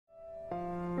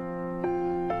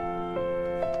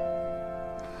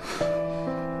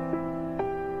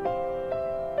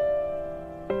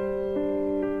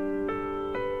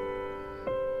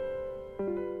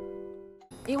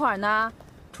儿呢，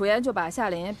楚妍就把夏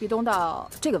琳壁咚到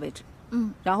这个位置。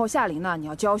然后夏琳呢，你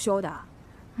要娇羞的。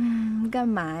干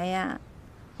嘛呀？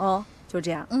哦，就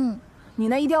这样。你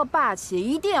呢一定要霸气，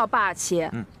一定要霸气。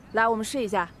来，我们试一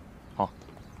下。好。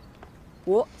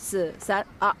5、4、3、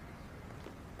2。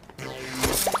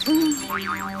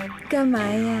干嘛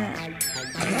呀？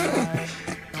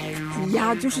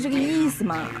呀，就是这个意思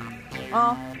嘛。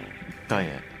啊。导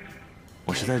演，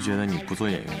我实在觉得你不做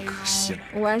演员可惜了。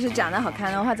我要是长得好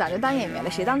看的话，早就当演员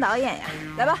了，谁当导演呀？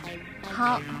来吧。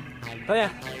好。导演，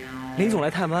林总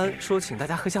来探班，说请大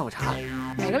家喝下午茶。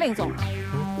哪个林总啊？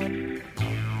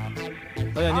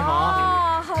导演你好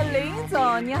啊！哦，林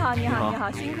总，你好，你好，你好，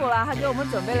辛苦了，还给我们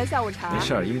准备了下午茶。没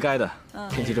事儿，应该的。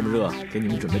天气这么热，给你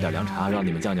们准备点凉茶，让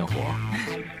你们降降火。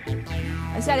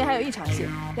夏琳还有一场戏，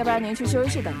要不然您去休息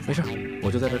室等一下。没事，我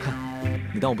就在这看，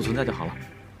你当我不存在就好了。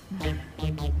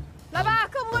来吧，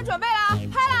各部门准备了，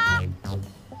拍了啊！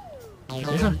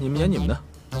没事，你们演你们的。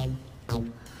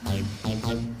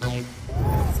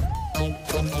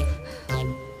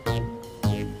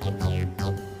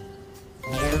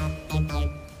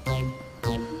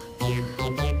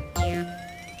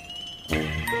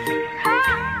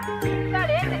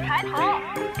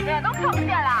脸都看不见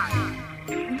了。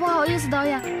不好意思，导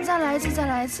演，再来一次，再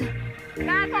来一次。再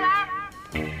来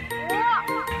，5、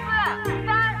4、3、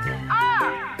2。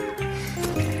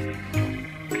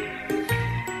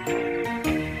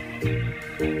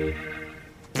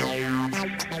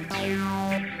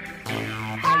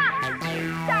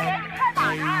夏莲，你看哪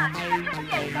呢？你看这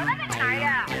眼神的那个男人。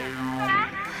再来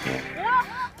，5、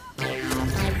4、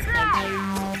3、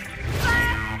2。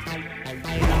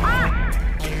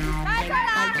来，再来。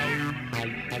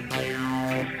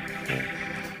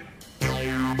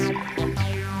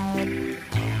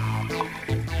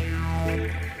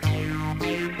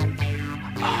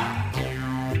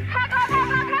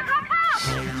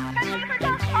赶紧1分钟，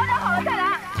好点好了再来。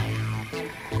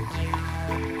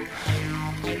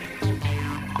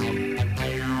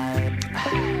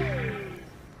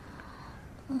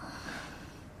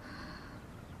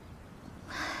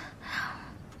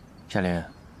夏琳，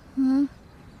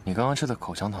你刚刚吃的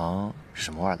口香糖是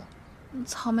什么味的？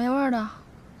草莓味的。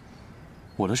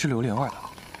我的是榴莲味的，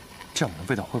这样我们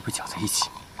的味道会不会搅在一起？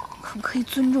可不可以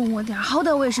尊重我点？好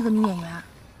歹我也是个女演员。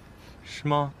是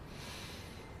吗？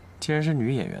既然是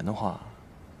女演员的话，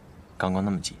刚刚那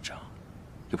么紧张，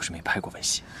又不是没拍过吻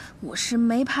戏。我是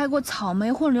没拍过草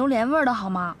莓混榴莲味的好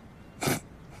吗？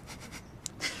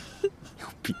有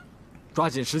病！抓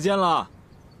紧时间了。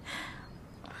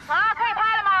好了，可以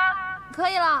拍了吗？可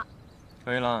以了。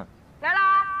可以了。来啦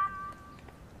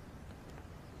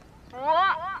！5、4、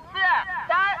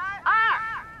3、2。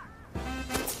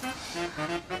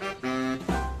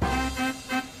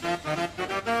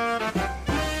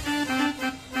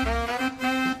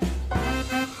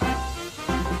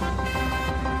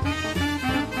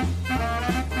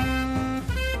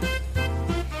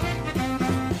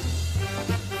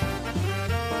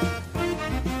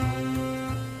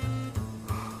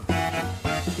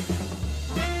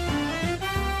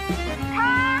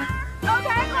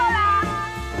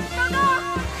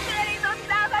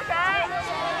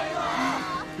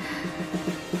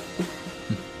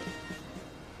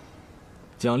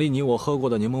奖励你我喝过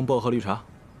的柠檬薄荷绿茶。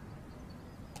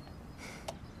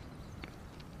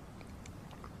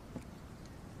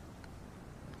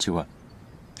奇怪，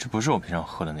这不是我平常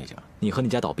喝的那家。你和你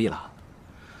家倒闭了？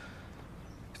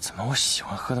怎么我喜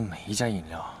欢喝的每一家饮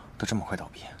料都这么快倒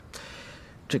闭？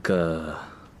这个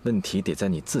问题得在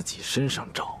你自己身上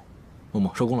找。默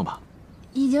默，收工了吧？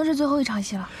已经是最后一场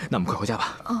戏了。那我们快回家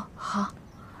吧。哦，好。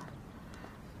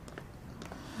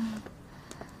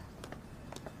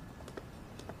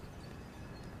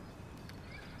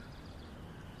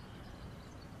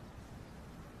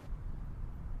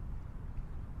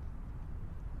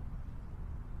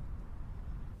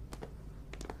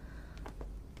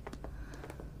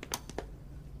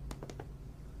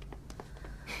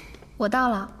我到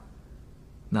了。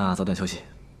那早点休息。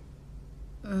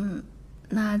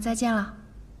那再见了。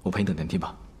我陪你等电梯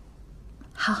吧。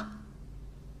好。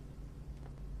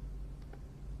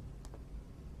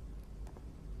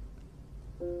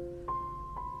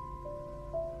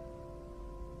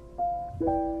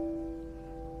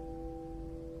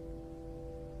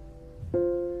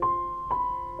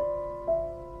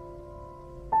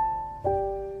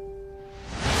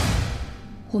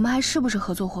我们还是不是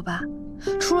合作伙伴？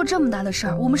出了这么大的事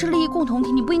儿，我们是利益共同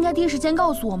体，你不应该第一时间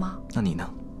告诉我吗？那你呢？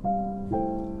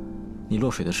你落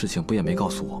水的事情不也没告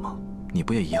诉我吗？你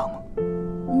不也一样吗？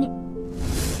你，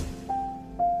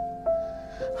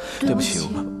对不起，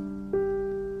我们。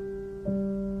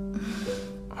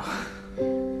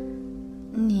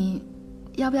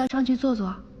要不要上去坐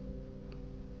坐？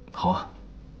好啊。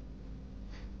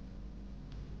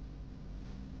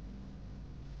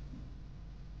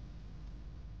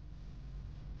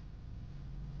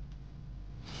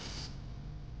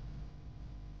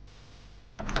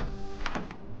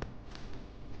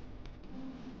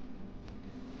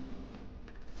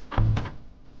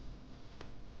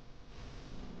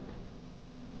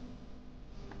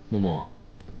木木，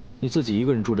你自己一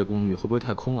个人住这公寓会不会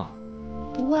太空啊？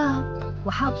不会啊，我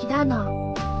还有皮蛋呢。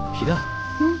皮蛋？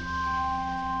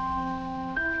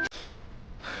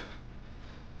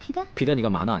皮蛋？皮蛋，你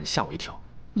干嘛呢？你吓我一跳。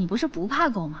你不是不怕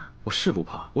狗吗？我是不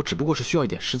怕，我只不过是需要一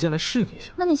点时间来适应一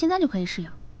下。那你现在就可以适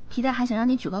应。皮蛋还想让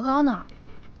你举高高呢。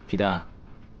皮蛋，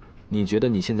你觉得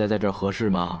你现在在这儿合适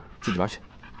吗？自己玩去，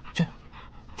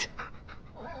去，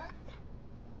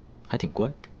还挺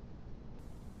乖。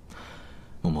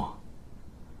默默，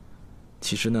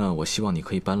其实呢，我希望你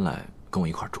可以搬来跟我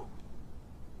一块儿住。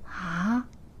啊？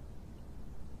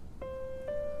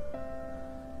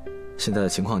现在的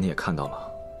情况你也看到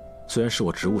了，虽然是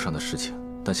我职务上的事情，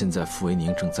但现在傅维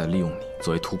宁正在利用你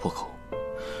作为突破口。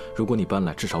如果你搬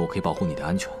来，至少我可以保护你的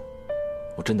安全。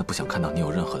我真的不想看到你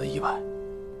有任何的意外。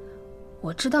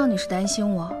我知道你是担心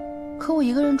我，可我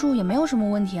一个人住也没有什么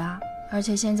问题啊。而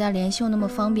且现在联系又那么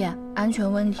方便，安全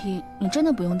问题你真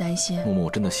的不用担心。默默，我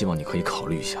真的希望你可以考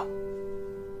虑一下。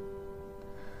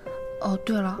哦，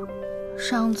对了，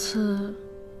上次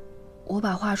我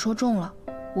把话说重了。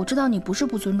我知道你不是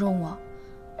不尊重我，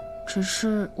只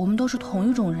是我们都是同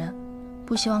一种人，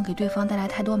不希望给对方带来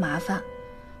太多麻烦，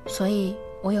所以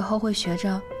我以后会学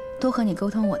着多和你沟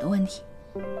通我的问题。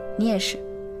你也是，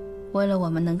为了我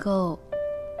们能够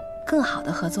更好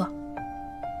的合作。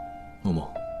默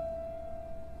默，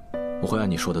我会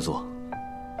按你说的做，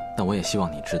但我也希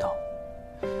望你知道，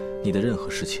你的任何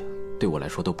事情对我来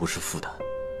说都不是负担。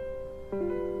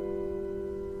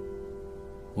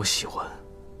我喜欢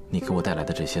你给我带来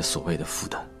的这些所谓的负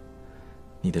担，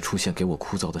你的出现给我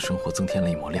枯燥的生活增添了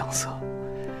一抹亮色。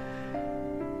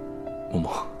默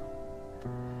默，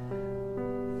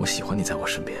我喜欢你在我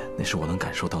身边，那是我能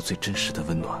感受到最真实的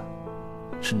温暖。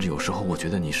甚至有时候我觉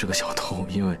得你是个小偷，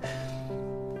因为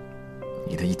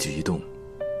你的一举一动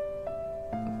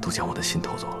都将我的心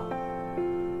偷走了。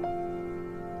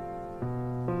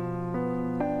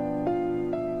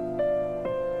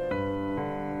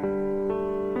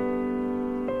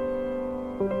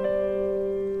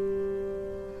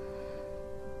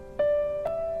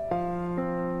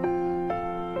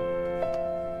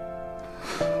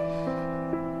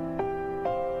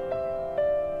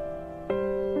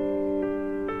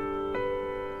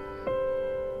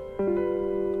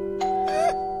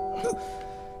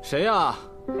谁呀？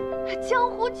江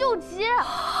湖救急！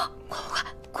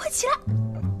快起来！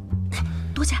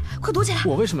躲起来！快躲起来！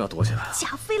我为什么要躲起来？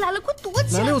贾飞来了，快躲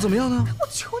起来！来了又怎么样呢？我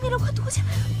求你了，快躲起来！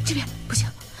这边不行，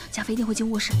贾飞一定会进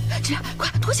卧室。这边，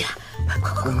快躲起来！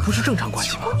快！我们不是正常关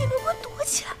系吗？求你了，快躲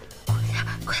起来！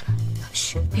快！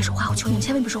嘘，别说话！我求你，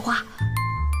千万别说话。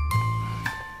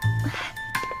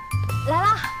来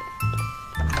啦！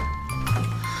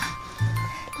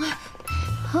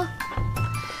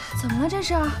怎么了这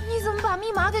是？你怎么把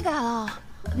密码给改了？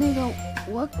那个，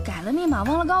我改了密码，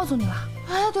忘了告诉你了。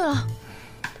哎，对了，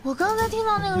我刚才听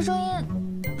到那个声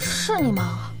音，是你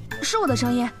吗？是我的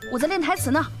声音，我在练台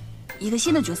词呢，一个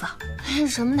新的角色。哎，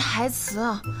什么台词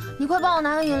啊？你快帮我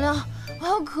拿个饮料，我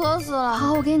要渴死了。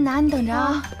好，我给你拿，你等着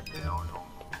啊。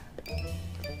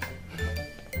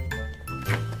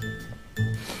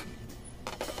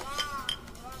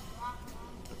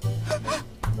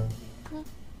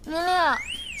琳琳，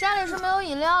家里是没有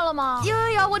饮料了吗？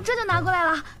有，我这就拿过来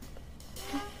了。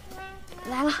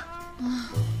来了。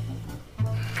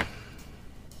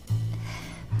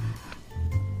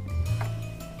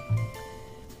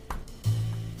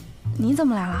你怎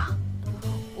么来了？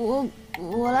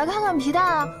我来看看皮蛋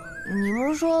啊。你不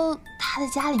是说他在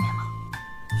家里面吗？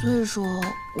所以说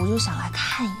我就想来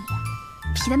看一眼。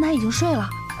皮蛋他已经睡了，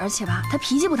而且吧，他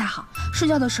脾气不太好，睡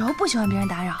觉的时候不喜欢别人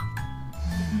打扰。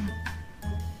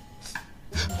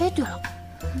哎，对了，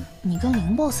你跟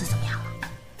林 boss 怎么样了？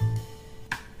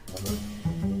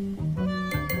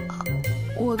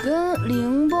我跟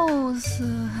林 boss，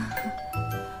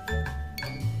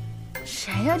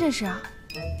 谁呀？这是？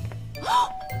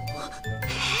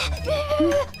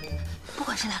别！不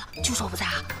管谁来了，就说我不在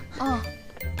啊。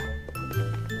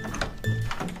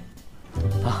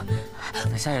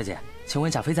那夏姐，请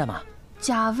问贾飞在吗？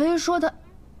贾飞说的，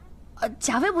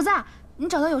贾飞不在，你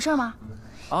找他有事吗？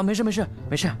啊，没事。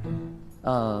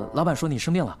老板说你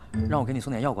生病了，让我给你送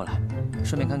点药过来，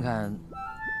顺便看看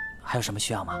还有什么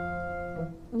需要吗？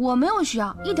我没有需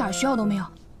要，一点需要都没有。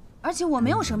而且我没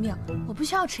有生病，我不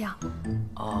需要吃药。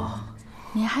哦，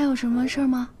你还有什么事儿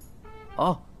吗？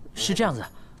哦，是这样子，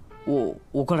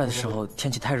我过来的时候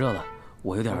天气太热了，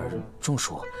我有点中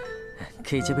暑，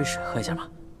可以接杯水喝一下吗？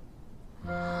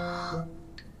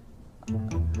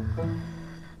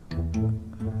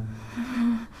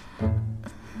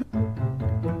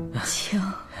请。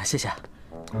谢谢。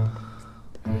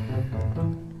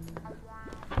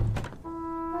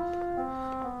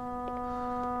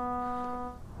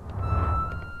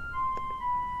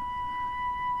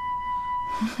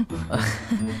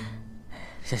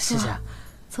谢谢。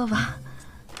坐吧。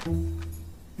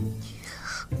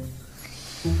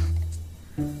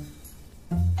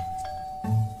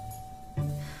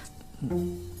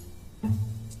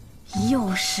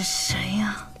又是谁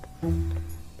呀？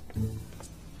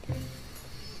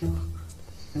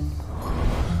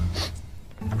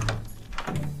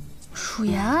楚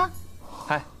言。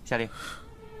嗨，夏琳。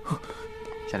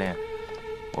夏琳，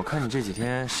我看你这几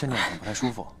天身体好像不太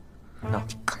舒服，那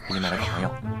给你买了感冒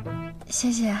药。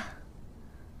谢谢。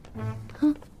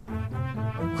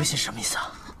微信什么意思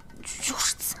啊？就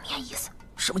是字面意思。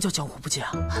什么叫江湖不戒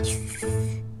啊？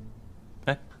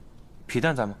哎，皮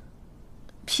蛋在吗？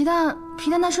皮蛋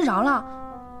他睡着了，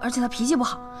而且他脾气不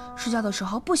好，睡觉的时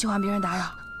候不喜欢别人打扰。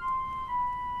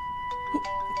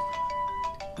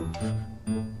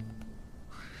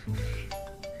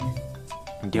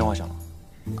你电话响了。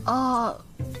哦，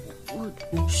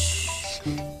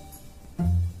嘘。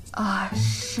啊，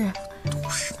是。都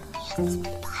是面子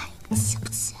派，气不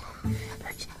气？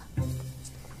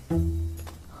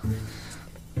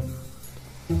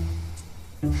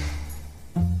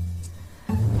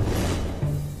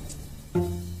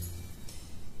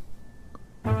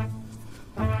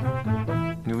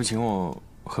你不请我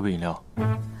喝杯饮料？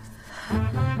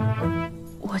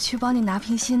我去帮你拿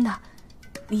瓶新的，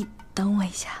你等我一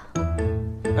下。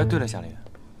哎，对了，夏琳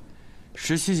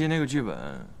，17集那个剧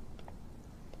本，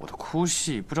我的哭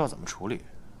戏不知道怎么处理。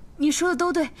你说的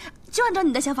都对，就按照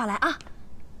你的想法来啊。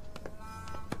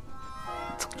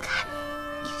走开，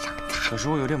你让开。可是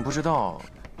我有点不知道，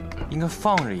应该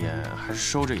放着演还是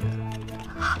收着演。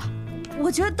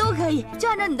我觉得都可以，就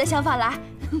按照你的想法来。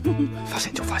发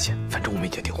现就发现，反正我们已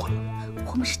经订婚了。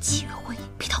我们是契约婚姻，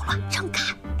别捣乱，让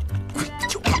开。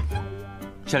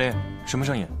夏琳，什么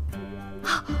声音？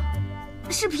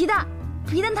是皮蛋，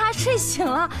他睡醒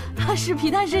了，是皮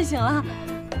蛋睡醒了。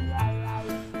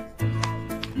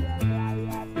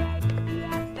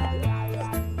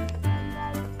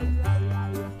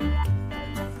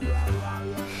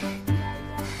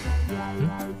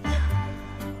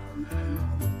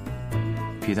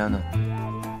皮蛋呢？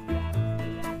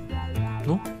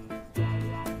喏。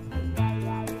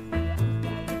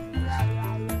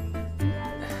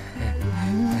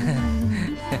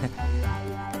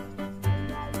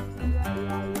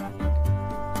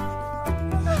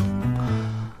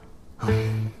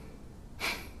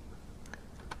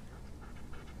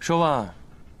说吧，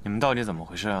你们到底怎么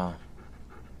回事啊？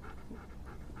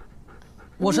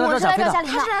我是来找小飞的，他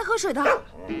是来喝水的。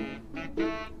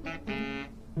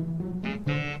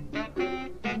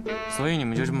所以你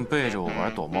们就这么背着我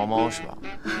玩躲猫猫是吧？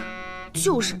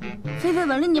就是，菲菲、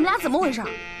文丽，你们俩怎么回事？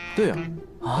对呀，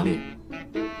文丽，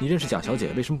你认识贾小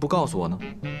姐，为什么不告诉我呢？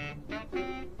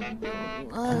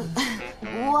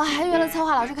我还约了策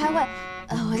划老师开会，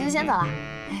我就先走了。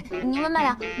你们慢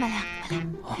点。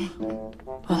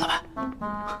老板，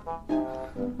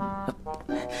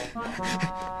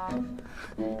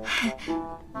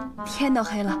天都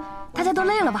黑了，大家都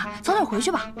累了吧？早点回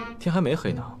去吧。天还没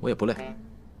黑呢，我也不累。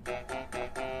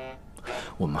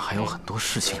我们还有很多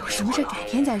事情。有什么事改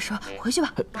天再说，回去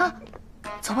吧。啊，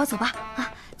走吧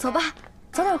啊，走吧，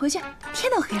早点回去，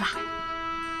天都黑了。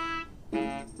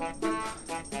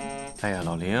哎呀，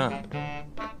老林，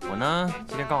我呢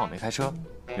今天刚好没开车，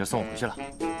你就送我回去了。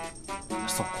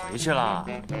送回去了。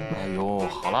哎呦，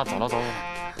好了，走了。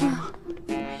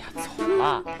哎呀，走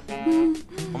了。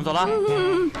我们走了。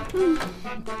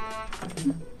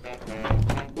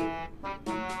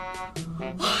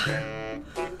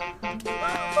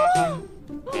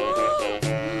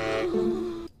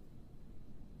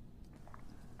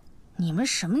你们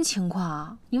什么情况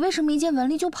啊？你为什么一见文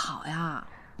丽就跑呀？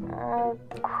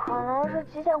可能是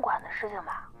基建馆的事情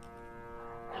吧。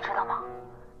你知道吗？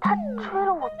他追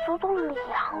了我足足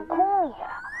2公里，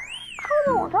追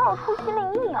得我都要出心理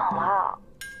阴影了。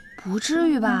不至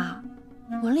于吧？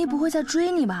文丽不会再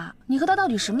追你吧？你和他到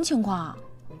底什么情况？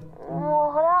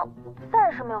我和他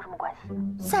暂时没有什么关系。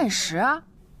暂时？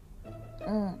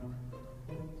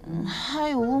他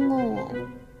有问过我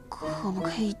可不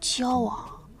可以交往，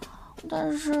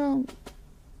但是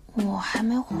我还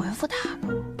没回复他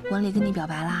呢。文丽跟你表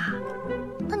白啦？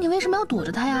那你为什么要躲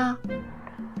着他呀？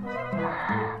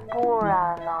不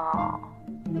然呢？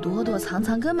躲躲藏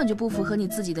藏根本就不符合你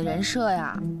自己的人设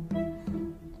呀。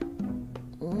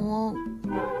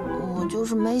我就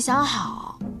是没想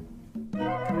好。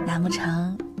难不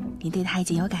成你对他已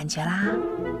经有感觉啦？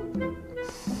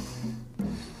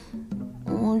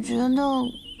我觉得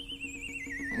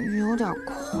有点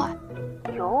快。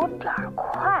有点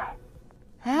快？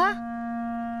哎，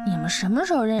你们什么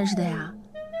时候认识的呀？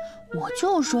我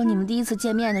就说你们第一次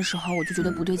见面的时候我就觉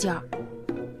得不对劲儿。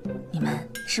你们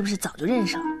是不是早就认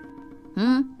识了？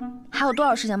还有多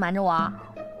少事情瞒着我？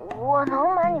我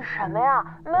能瞒你什么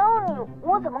呀？没有你，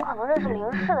我怎么可能认识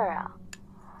林氏的人啊？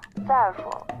再说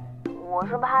了，我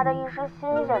是怕他一时新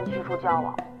鲜提出交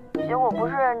往，结果不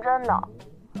是认真的。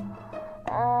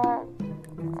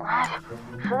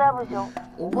实在不行，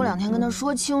我过2天跟他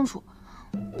说清楚，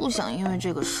不想因为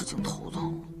这个事情头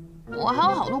疼。我还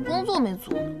有好多工作没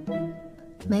做呢，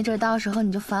没准到时候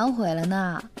你就反悔了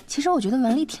呢。其实我觉得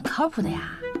文丽挺靠谱的呀。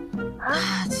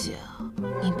大姐，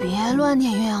你别乱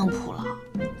点鸳鸯谱了。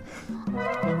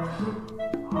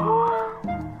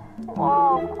我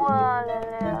好困啊，琳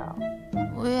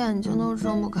琳。我眼睛都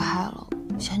睁不开了，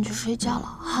先去睡觉了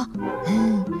哈。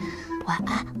晚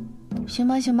安。行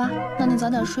吧，行吧，那你早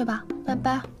点睡吧，拜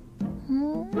拜。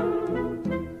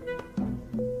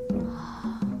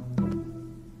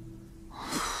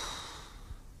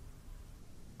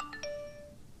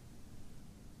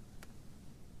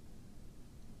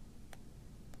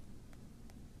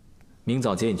明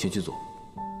早接你去剧组。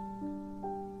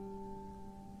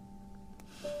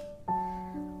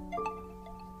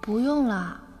不用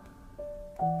啦。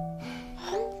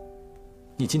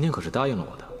你今天可是答应了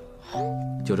我的。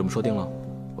就这么说定了，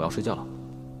我要睡觉了，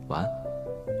晚安。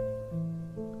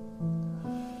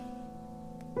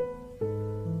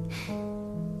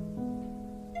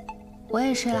我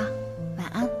也睡了，晚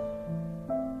安。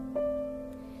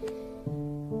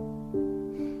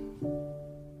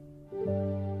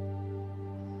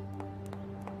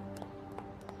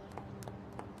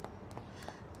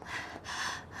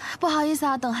不好意思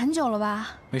啊，等很久了吧？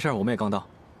没事，我们也刚到。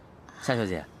夏小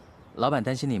姐，老板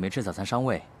担心你没吃早餐伤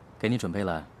胃，给你准备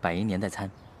了百银年代餐。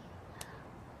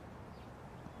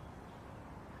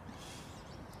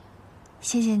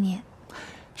谢谢你。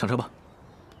上车吧。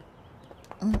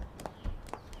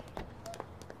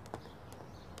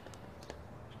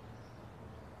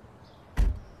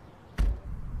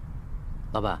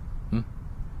老板，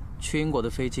去英国的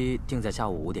飞机定在下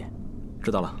午5点。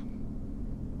知道了。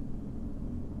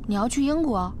你要去英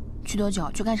国？去多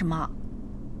久？去干什么？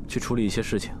去处理一些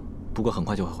事情，不过很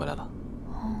快就会回来了。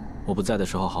我不在的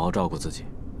时候好好照顾自己，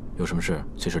有什么事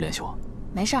随时联系我。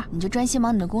没事，你就专心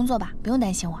忙你的工作吧，不用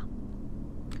担心我。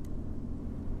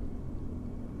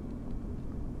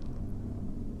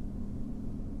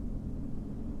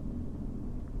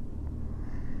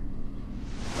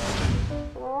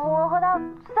我和他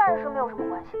暂时没有什么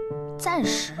关系。暂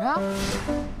时？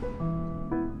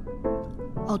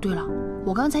哦，对了，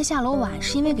我刚才下楼晚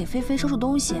是因为给菲菲收拾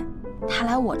东西，她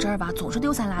来我这儿吧，总是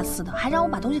丢三落四的，还让我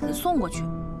把东西给她送过去，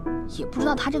也不知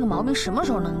道她这个毛病什么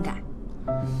时候能改。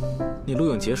你录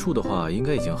影结束的话，应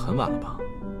该已经很晚了吧？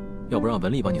要不让文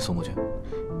丽帮你送过去？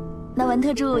那文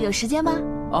特助有时间吗？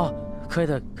哦，可以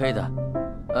的，可以的。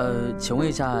请问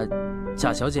一下，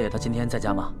贾小姐她今天在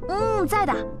家吗？在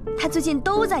的。她最近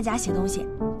都在家写东西，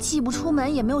既不出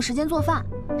门，也没有时间做饭，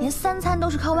连3餐都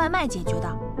是靠外卖解决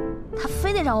的。她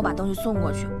非得让我把东西送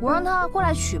过去，我让她过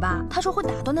来取吧，她说会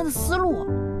打断她的思路。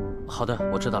好的，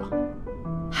我知道了。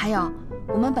还有，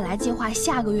我们本来计划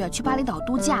下个月去巴厘岛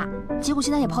度假，结果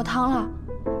现在也泡汤了。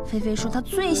菲菲说她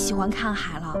最喜欢看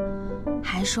海了，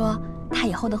还说她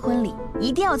以后的婚礼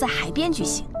一定要在海边举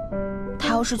行。她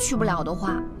要是去不了的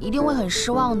话，一定会很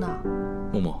失望的。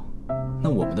默默，那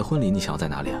我们的婚礼你想要在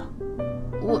哪里啊？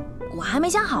我还没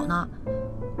想好呢。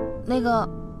那个，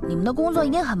你们的工作一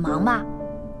定很忙吧？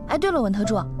哎，对了，文特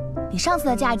助，你上次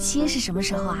的假期是什么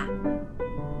时候啊？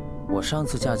我上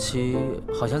次假期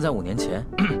好像在5年前。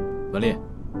文丽，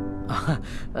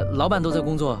老板都在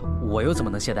工作，我又怎么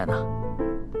能懈怠呢？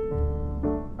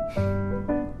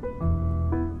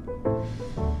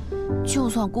就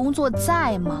算工作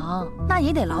再忙，那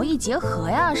也得劳逸结合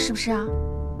呀，是不是啊？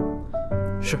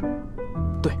是，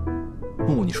对，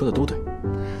木木你说的都对。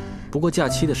不过假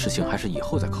期的事情还是以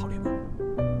后再考虑吧。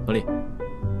文丽，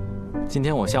今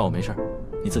天我下午没事，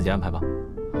你自己安排吧。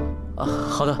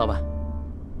好的，老板。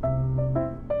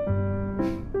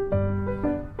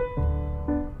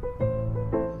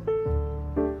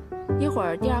一会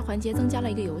儿第2环节增加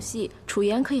了一个游戏，楚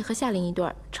妍可以和夏琳一对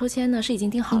儿，抽签呢是已经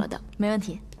定好了的。没问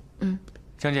题。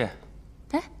江姐。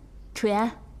哎，楚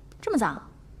言，这么早？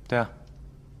对啊。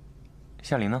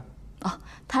夏琳呢？哦，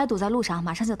她还堵在路上，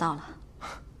马上就到了。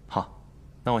好，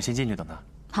那我先进去等她。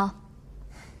好。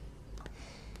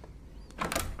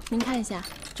您看一下，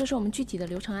这是我们具体的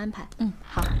流程安排。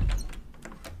好。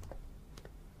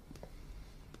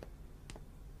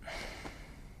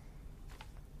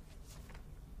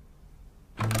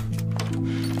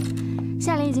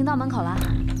夏琳已经到门口了。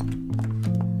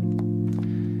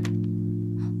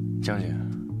江姐，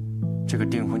这个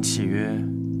订婚契约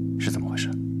是怎么回事？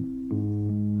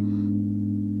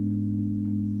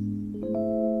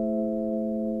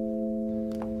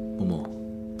木木，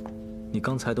你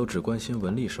刚才都只关心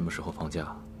文丽什么时候放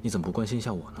假，你怎么不关心一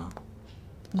下我呢？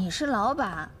你是老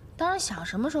板，当然想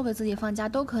什么时候给自己放假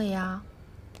都可以啊。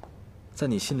在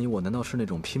你心里，我难道是那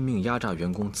种拼命压榨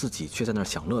员工，自己却在那儿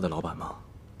享乐的老板吗？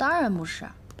当然不是，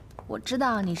我知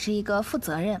道你是一个负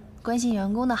责任、关心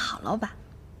员工的好老板。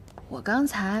我刚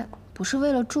才不是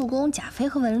为了助攻贾飞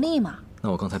和文丽吗？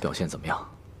那我刚才表现怎么样？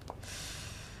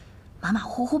马马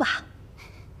虎虎吧。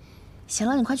行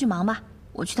了，你快去忙吧，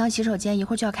我去趟洗手间，一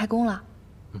会儿就要开工了。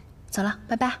走了，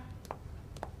拜拜。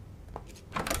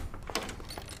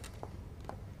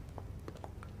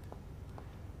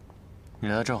你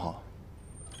来的正好，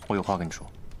我有话跟你说。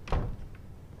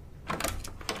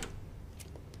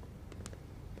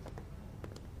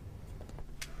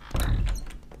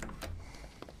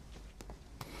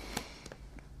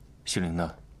西林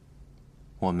的，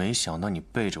我没想到你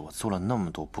背着我做了那么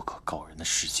多不可告人的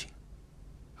事情。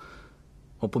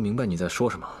我不明白你在说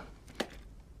什么。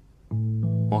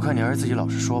我看你还是自己老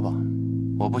实说吧，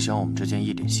我不想我们之间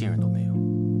一点信任都没有。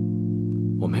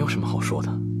我没有什么好说的。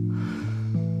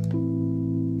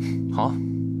好，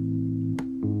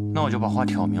那我就把话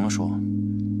挑明了说。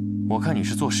我看你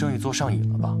是做生意做上瘾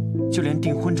了吧？就连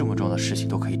订婚这么重要的事情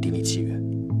都可以订立契约。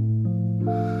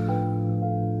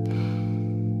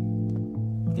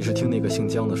你是听那个姓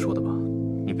姜的说的吧？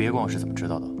你别管我是怎么知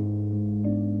道的。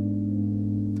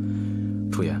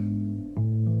楚言，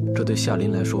这对夏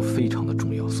琳来说非常的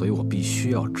重要，所以我必须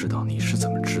要知道你是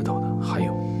怎么知道的。还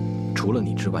有，除了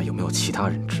你之外，有没有其他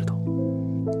人知道？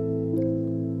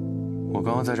我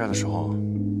刚刚在这儿的时候，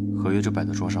合约就摆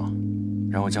在桌上，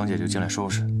然后江姐就进来收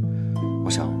拾。我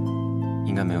想，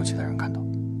应该没有其他人看到。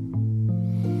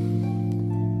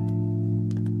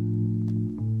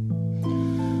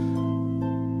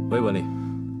喂，文丽，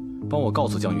帮我告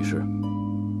诉江女士，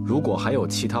如果还有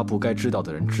其他不该知道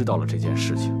的人知道了这件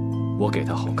事情，我给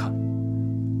他好看。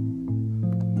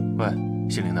喂，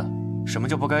姓林的，什么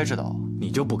叫不该知道？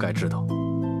你就不该知道，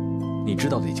你知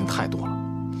道的已经太多了。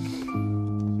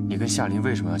你跟夏琳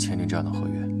为什么要签订这样的合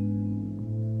约？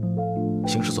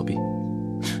形势所逼。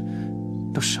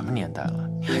都什么年代了，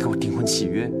你还给我订婚契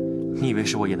约？你以为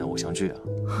是我演的偶像剧啊？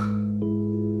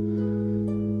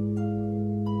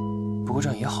不过这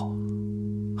样也好。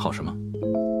好什么？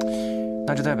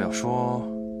那就代表说，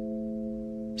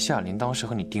夏琳当时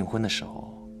和你订婚的时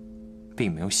候，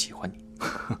并没有喜欢你。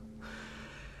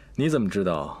你怎么知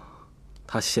道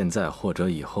她现在或者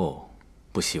以后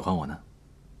不喜欢我呢？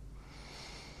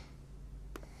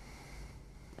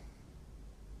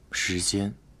时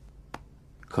间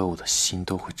和我的心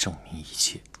都会证明一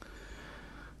切。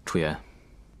楚言，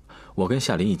我跟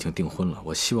夏琳已经订婚了，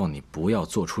我希望你不要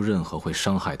做出任何会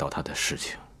伤害到她的事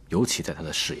情，尤其在她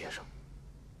的事业上。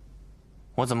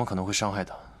我怎么可能会伤害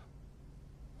她？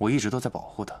我一直都在保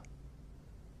护她，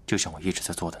就像我一直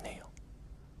在做的那样。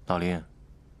老林，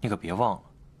你可别忘了，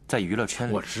在娱乐圈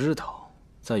里，我知道，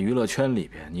在娱乐圈里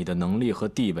边，你的能力和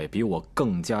地位比我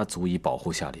更加足以保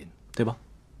护夏琳，对吧？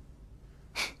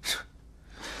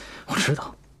我知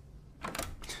道。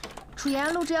楚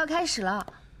言，录制要开始了。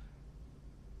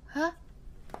啊，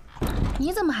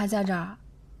你怎么还在这儿？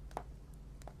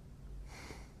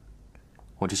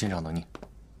我去现场等你。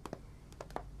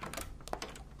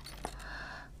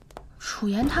楚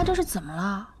言，他这是怎么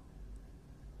了？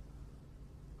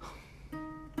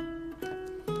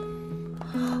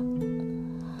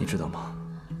你知道吗？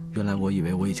原来我以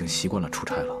为我已经习惯了出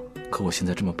差了，可我现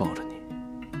在这么抱着你，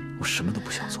我什么都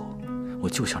不想做，我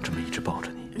就想这么一直抱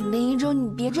着你。林一舟，你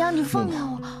别这样，你放开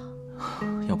我。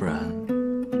要不然，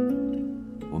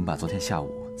我们把昨天下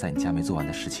午在你家没做完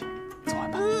的事情做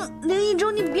完吧。林一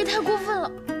舟，你别太过分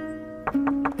了。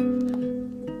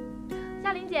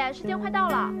夏琳姐，时间快到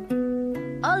了。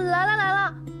来了来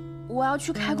了，我要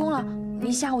去开工了，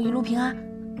你下午一路平安。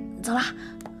走了。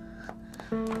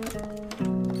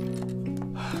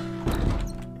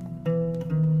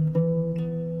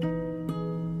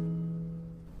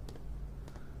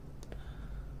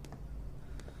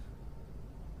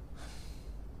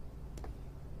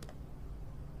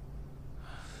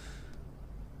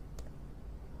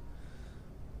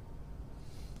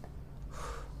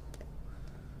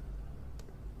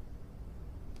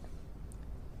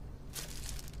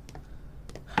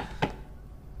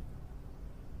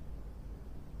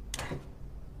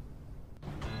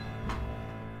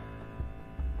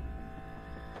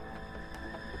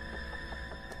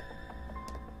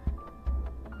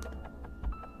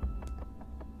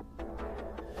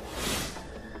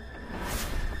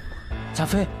贾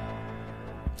飞，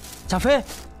贾飞，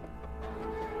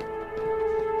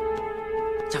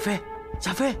贾飞，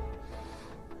贾飞。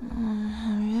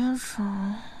别吵。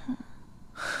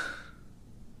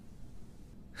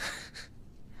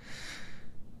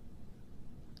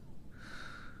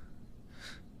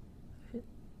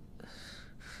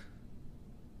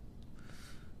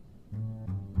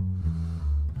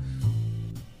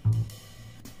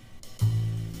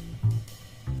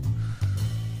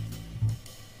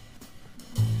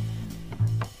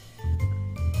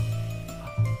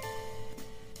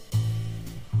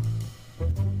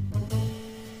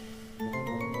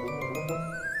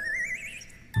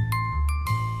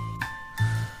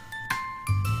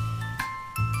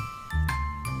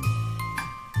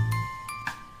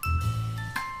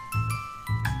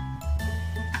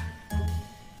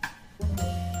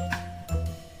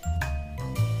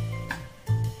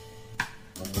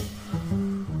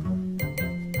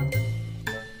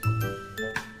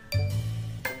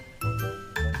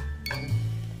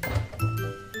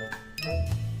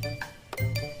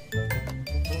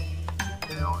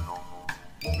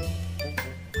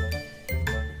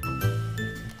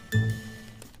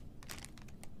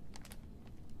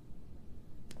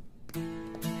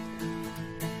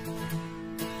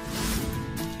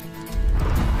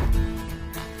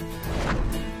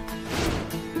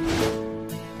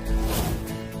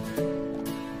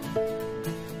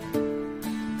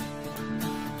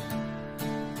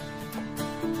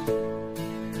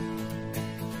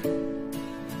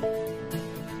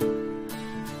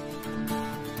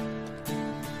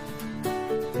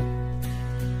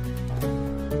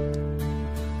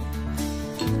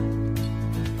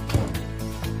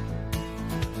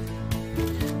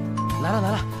来了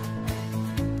来了，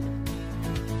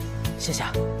谢谢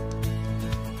啊。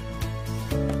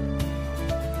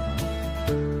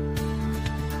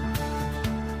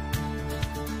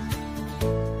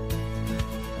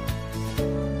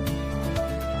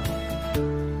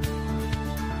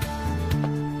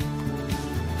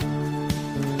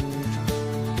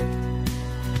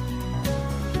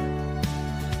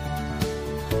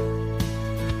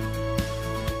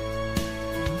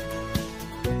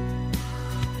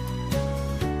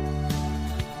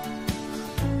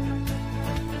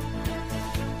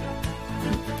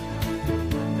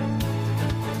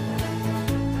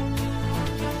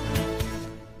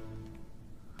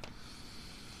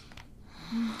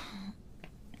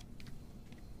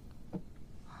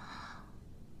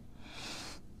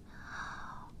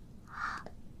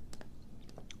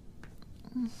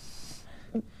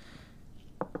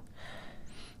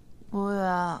博宇，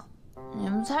你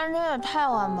们餐厅也太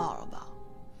环保了吧，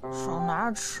手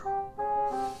拿着吃。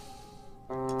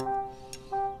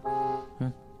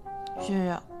谢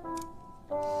谢。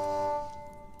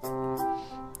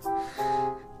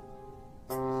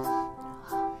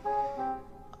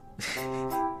不是，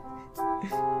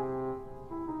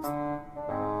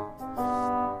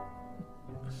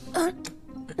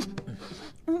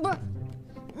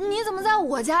你怎么在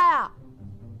我家呀？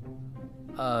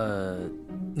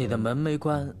你的门没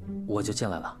关，我就进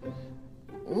来了。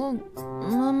我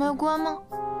门没关吗？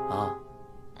啊，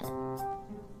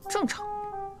正常。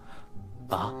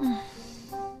啊？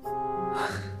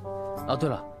哦，对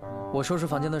了，我收拾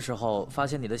房间的时候发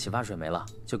现你的洗发水没了，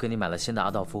就给你买了新的阿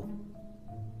道夫。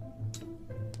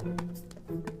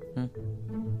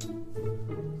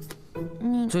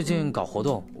你最近搞活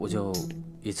动，我就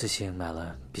一次性买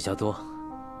了比较多。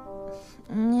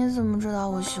你怎么知道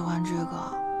我喜欢这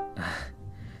个？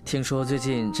听说最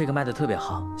近这个卖的特别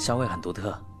好，香味很独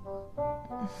特。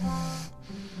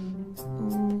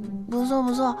不错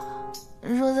不错，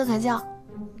孺子可教。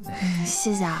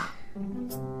谢谢啊。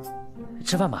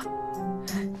吃饭吧，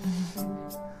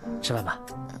吃饭吧。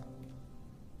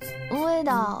味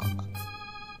道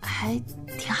还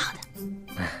挺好的。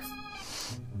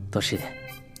多吃一点。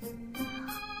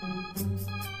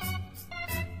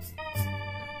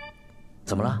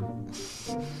怎么了？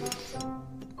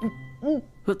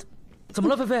怎么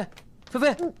了，菲菲？菲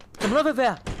菲，怎么了，菲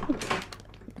菲？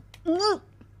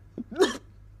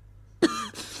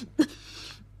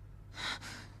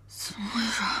怎么回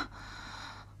事？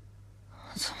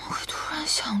怎么会突然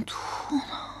想吐呢？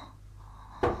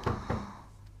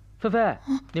菲菲，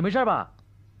你没事吧？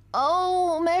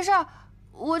哦，我没事，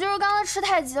我就是刚才吃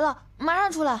太急了，马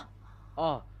上出来。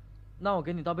哦，那我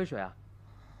给你倒杯水啊。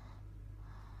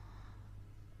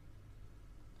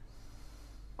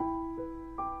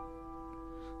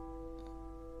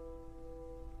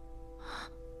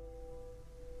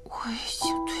我已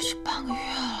经对这半个月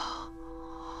了，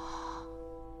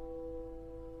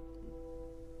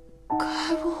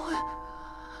该不会……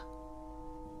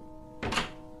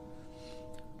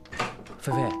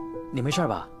菲菲，你没事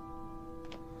吧？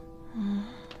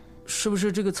是不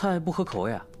是这个菜不合口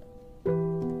味啊？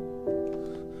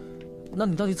那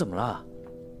你到底怎么了？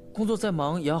工作再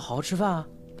忙也要好好吃饭啊。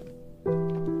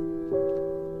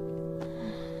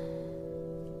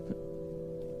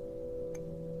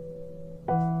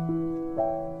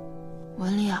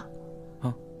文丽啊，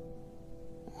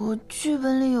我剧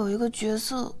本里有一个角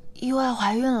色意外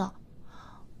怀孕了，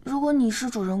如果你是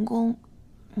主人公，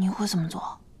你会怎么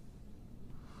做？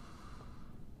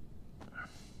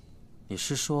你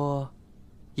是说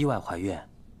意外怀孕？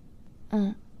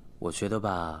我觉得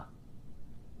吧，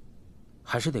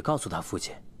还是得告诉他父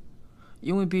亲，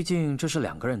因为毕竟这是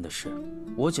2个人的事。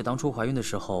我姐当初怀孕的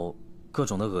时候，各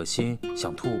种的恶心、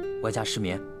想吐，外加失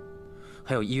眠，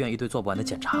还有医院一堆做不完的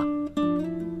检查。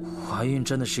怀孕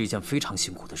真的是一件非常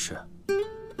辛苦的事。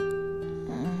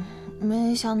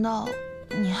没想到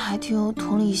你还挺有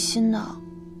同理心的。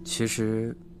其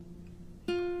实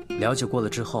了解过了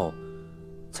之后，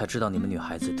才知道你们女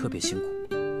孩子特别辛苦。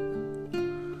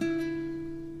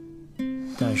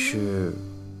但是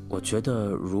我觉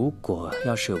得，如果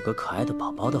要是有个可爱的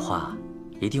宝宝的话，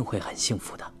一定会很幸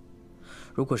福的。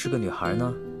如果是个女孩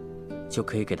呢，就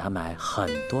可以给她买很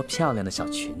多漂亮的小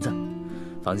裙子，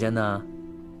房间呢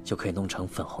就可以弄成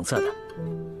粉红色的。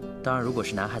当然，如果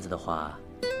是男孩子的话，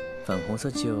粉红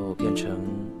色就变成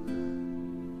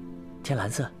天蓝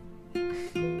色。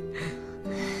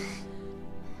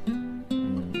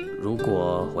如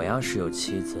果我要是有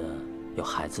妻子、有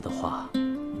孩子的话，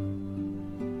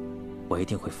我一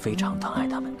定会非常疼爱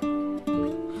他们，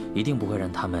一定不会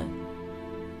让他们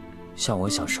像我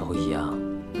小时候一样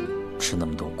吃那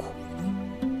么多苦。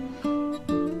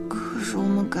可是我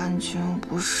们感情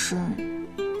不深。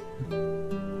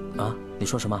啊？你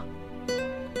说什么？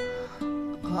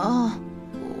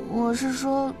我是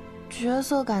说角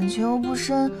色感情又不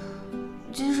深，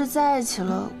即使在一起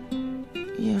了，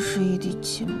也是一地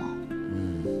鸡毛。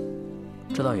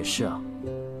这倒也是啊。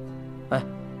哎，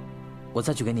我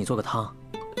再去给你做个汤。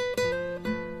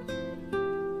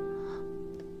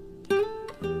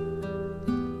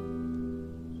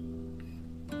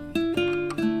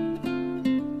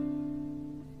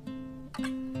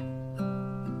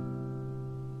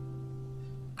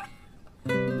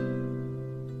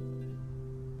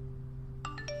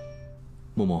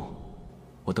木木，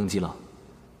我登机了，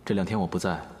这2天我不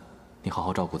在，你好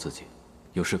好照顾自己，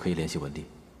有事可以联系文丽。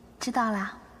知道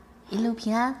啦，一路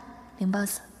平安，林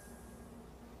boss。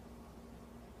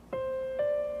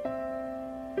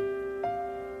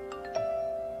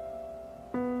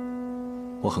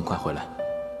我很快回来。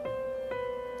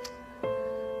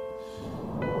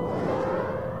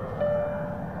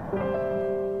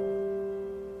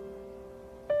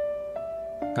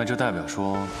那就代表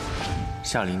说，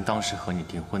夏琳当时和你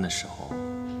订婚的时候，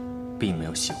并没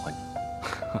有喜欢你。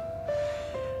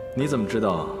你怎么知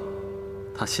道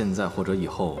她现在或者以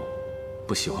后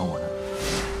不喜欢我呢？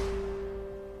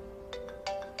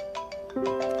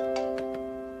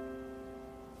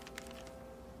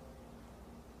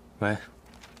喂，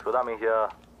楚大明星，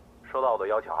收到我的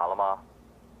邀请函了吗？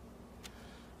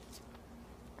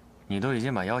你都已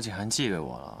经把邀请函寄给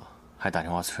我了，还打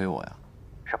电话催我呀？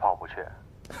是怕我不去？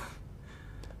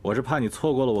我是怕你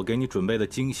错过了我给你准备的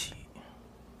惊喜。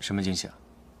什么惊喜啊？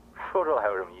说出来还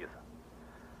有什么意思？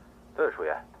对了，楚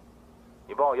言，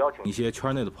你帮我邀请一些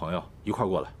圈内的朋友一块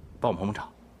过来，帮我捧捧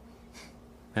场。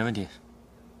没问题，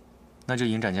那就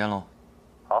影展见喽。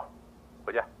好，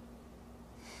回见。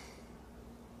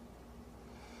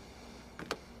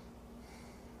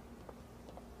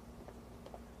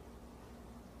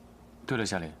对了，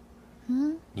夏琳，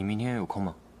你明天有空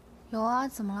吗？有啊，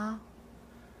怎么了？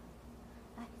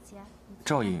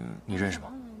赵颖，你认识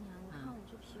吗？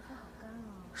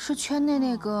是圈内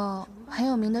那个很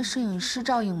有名的摄影师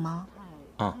赵颖吗？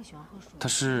他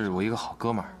是我一个好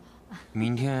哥们儿。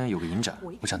明天有个影展，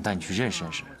我想带你去认识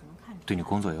认识，对你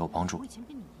工作也有帮助。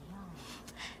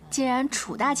既然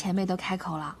楚大前辈都开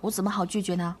口了，我怎么好拒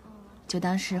绝呢？就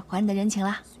当是还你的人情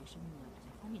啦。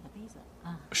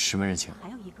什么人情？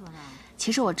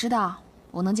其实我知道，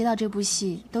我能接到这部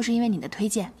戏都是因为你的推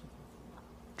荐。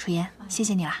楚言，谢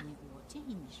谢你啦。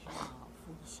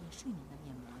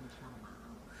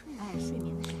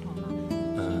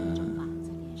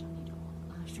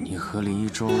你和林一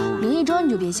舟，林一舟你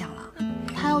就别想了，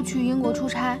他要去英国出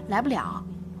差，来不了。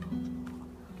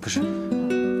不是，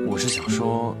我是想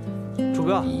说，朱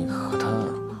哥，你和他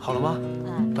好了吗？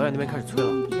导演那边开始催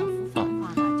了。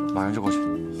马上就过去。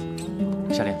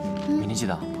夏琳，明天记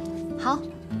得。好。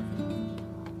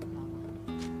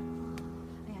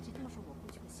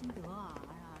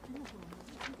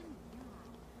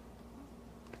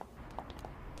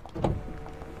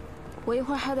我一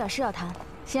会儿还有点事要谈，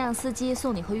先让司机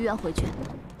送你和玉媛回去。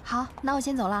好，那我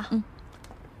先走了。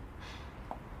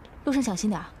路上小心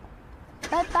点。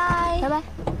拜拜，拜拜。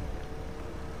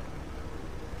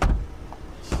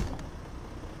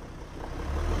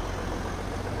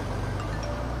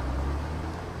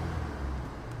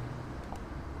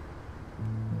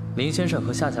林先生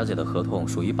和夏小姐的合同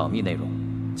属于保密内容，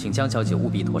请江小姐务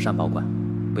必妥善保管，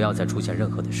不要再出现任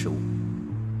何的失误。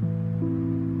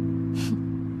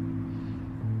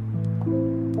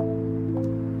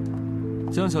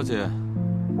江小姐，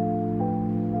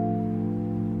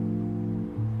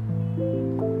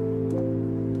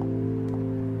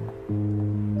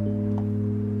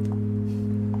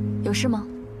有事吗？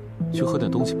去喝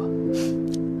点东西吧。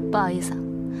不好意思，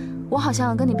我好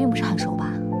像跟你并不是很熟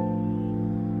吧？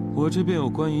我这边有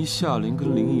关于夏琳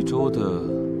跟林一舟的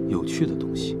有趣的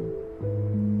东西，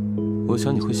我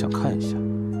想你会想看一下。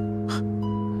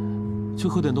去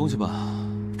喝点东西吧，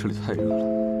这里太热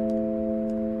了。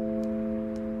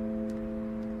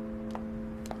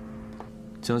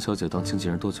江小姐当经纪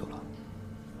人多久了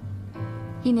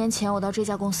？1年前我到这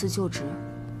家公司就职，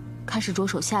开始着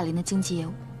手夏琳的经纪业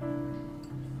务。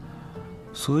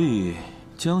所以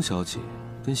江小姐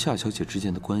跟夏小姐之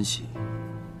间的关系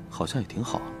好像也挺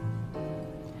好。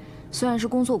虽然是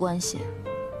工作关系，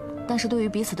但是对于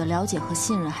彼此的了解和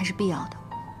信任还是必要的。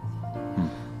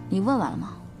你问完了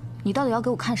吗？你到底要给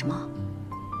我看什么？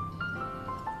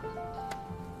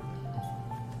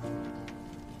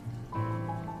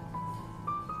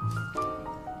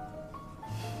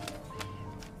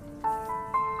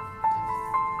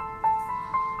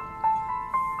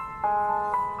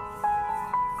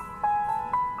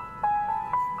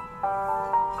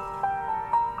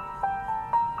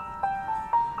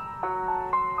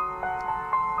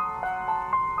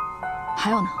还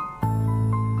有呢？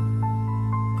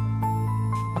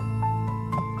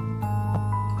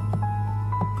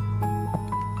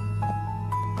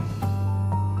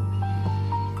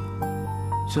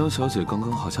江小姐刚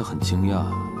刚好像很惊讶，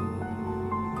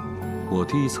我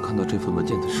第一次看到这份文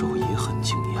件的时候也很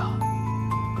惊讶。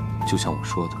就像我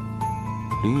说的，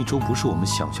林一舟不是我们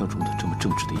想象中的这么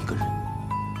正直的一个人。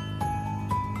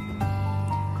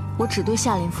我只对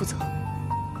夏琳负责，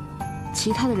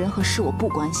其他的人和事我不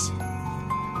关心。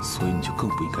所以你就更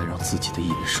不应该让自己的艺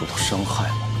人受到伤害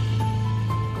了，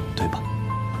对吧？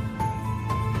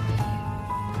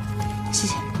谢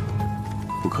谢。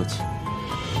不客气。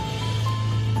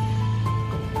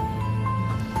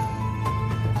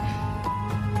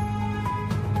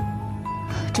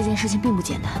这件事情并不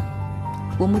简单，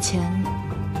我目前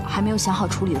还没有想好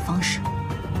处理的方式，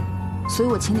所以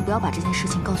我请你不要把这件事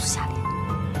情告诉夏琳。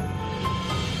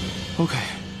OK，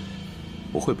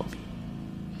 我会保密。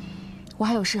我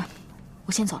还有事，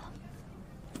我先走了。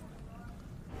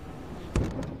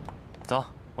走，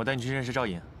我带你去认识赵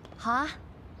颖。好啊。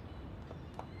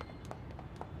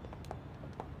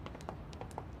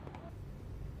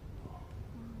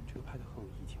这个拍的很有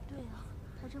意境。对呀，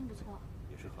还真不错。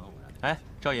也是很偶然的。哎，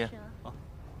赵颖。啊，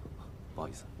不好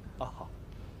意思。啊，好。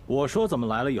我说怎么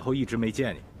来了以后一直没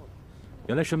见你，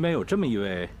原来身边有这么一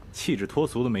位气质脱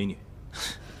俗的美女。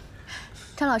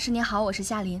张老师您好，我是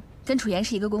夏琳，跟楚妍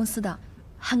是一个公司的，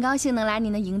很高兴能来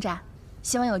您的影展，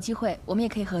希望有机会我们也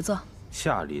可以合作。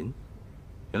夏琳，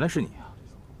原来是你啊！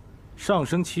上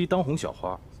升期当红小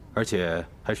花，而且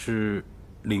还是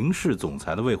林氏总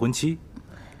裁的未婚妻，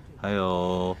还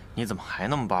有……你怎么还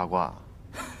那么八卦？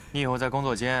你以后在工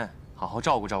作间好好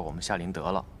照顾照顾我们夏琳得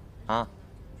了，啊！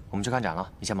我们去看展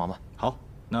了，你先忙吧。好，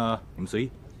那你们随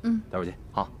意。待会儿见。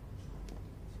好。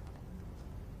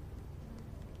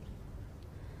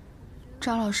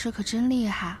赵老师可真厉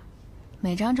害，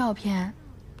每张照片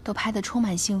都拍得充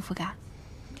满幸福感。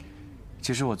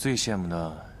其实我最羡慕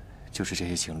的就是这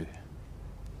些情侣，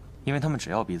因为他们只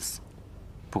要彼此，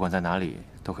不管在哪里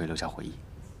都可以留下回忆。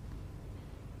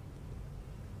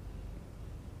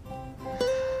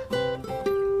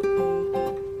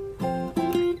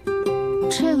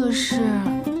这个是？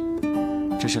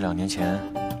这是2年前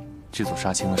剧组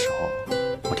杀青的时候，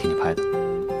我替你拍的。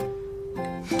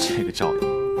这个赵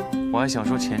颖。我还想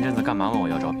说前阵子干嘛问我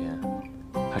要照片，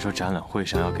还说展览会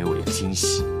上要给我点惊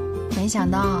喜。没想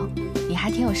到你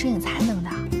还挺有摄影才能的，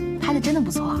拍的真的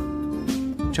不错。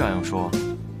这样说，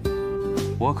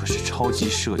我可是超级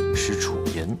摄影师楚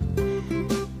妍。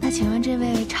那请问这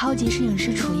位超级摄影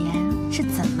师楚妍是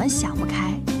怎么想不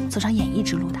开走上演艺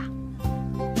之路的？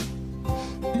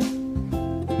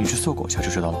你去搜狗一下就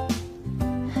知道了。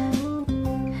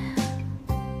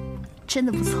真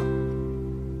的不错。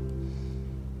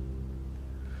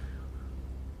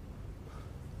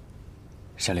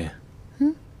夏琳，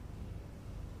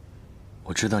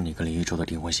我知道你跟林一舟的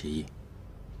订婚协议。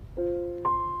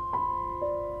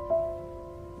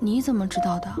你怎么知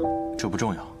道的？这不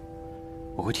重要，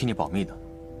我会替你保密的。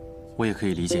我也可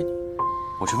以理解你，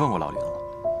我去问过老林了，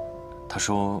他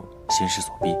说形势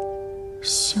所逼。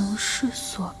形势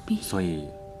所逼。所以，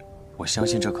我相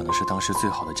信这可能是当时最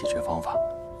好的解决方法。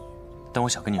但我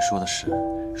想跟你说的是，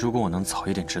如果我能早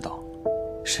一点知道，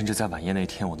甚至在晚宴那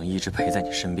天我能一直陪在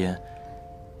你身边，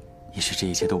也许这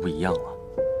一切都不一样了。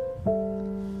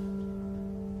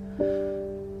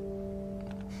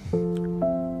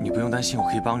你不用担心，我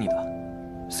可以帮你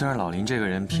的。虽然老林这个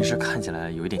人平时看起来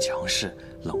有一点强势、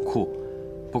冷酷，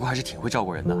不过还是挺会照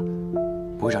顾人的，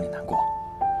不会让你难过。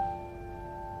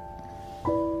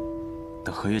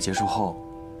等合约结束后，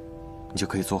你就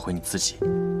可以做回你自己，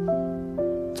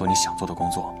做你想做的工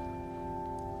作，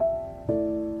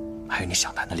还有你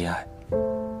想谈的恋爱。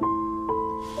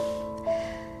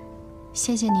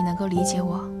谢谢你能够理解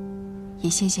我，也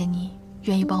谢谢你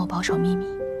愿意帮我保守秘密。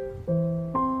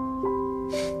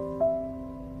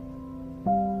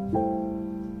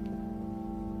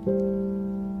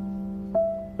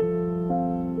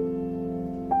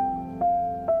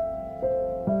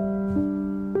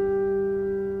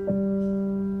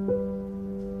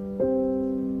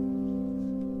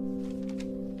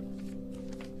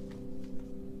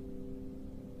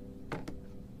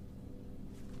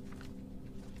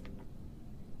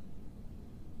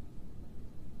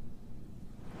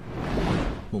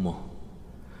默默，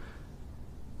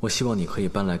我希望你可以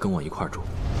搬来跟我一块儿住。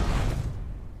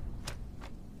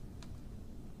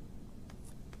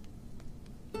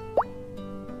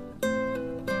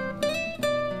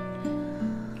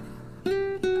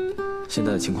现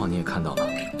在的情况你也看到了，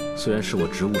虽然是我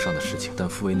职务上的事情，但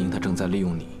傅维宁他正在利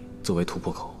用你作为突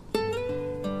破口。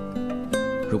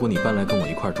如果你搬来跟我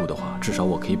一块儿住的话，至少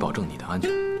我可以保证你的安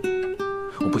全。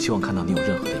我不希望看到你有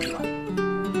任何的疑问。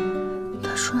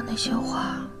他说的那些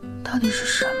话到底是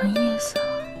什么意思啊？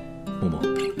默默，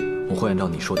我会按照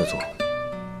你说的做，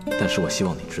但是我希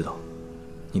望你知道，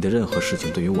你的任何事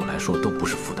情对于我来说都不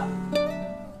是负担。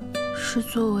是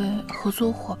作为合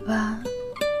作伙伴，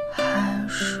还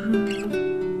是……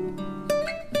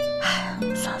哎，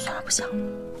算了算了，不想了。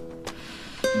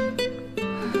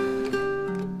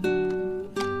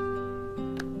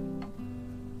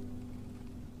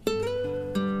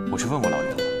我去问过老林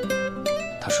了，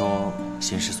他说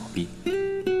形势所逼。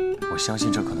我相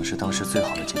信这可能是当时最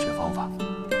好的解决方法。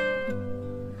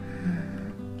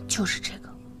就是这个，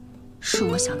是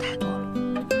我想太多了。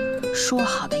说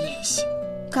好的演戏，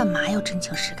干嘛要真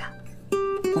情实感？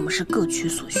我们是各取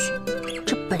所需，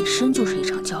这本身就是一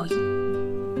场交易。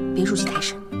别入戏太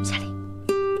深，下令。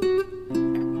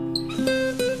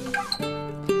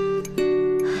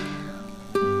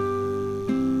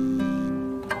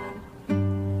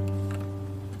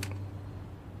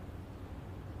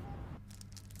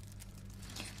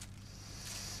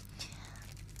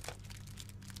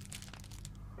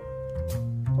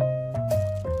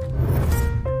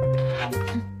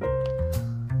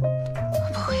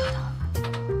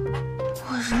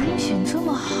人品这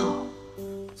么好，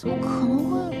怎么可能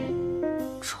会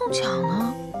中奖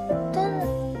呢？但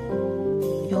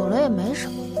有了也没什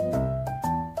么。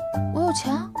我有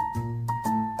钱啊，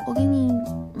我给你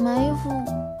买衣服、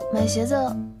买鞋子，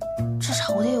至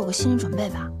少我得有个心理准备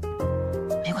吧。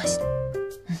没关系的，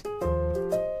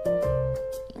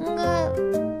应该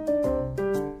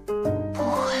不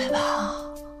会吧？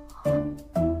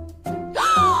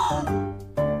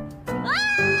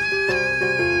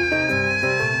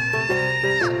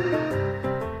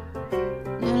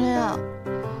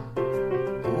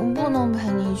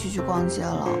去逛街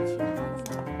了，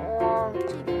我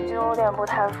有点不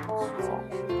太舒服。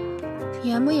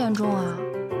严不严重啊？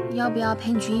要不要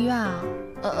陪你去医院啊？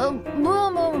不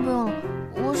用了，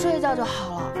我睡一觉就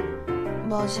好了。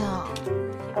抱歉啊。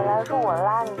本来是我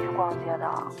拉你去逛街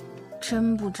的。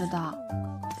真不知道，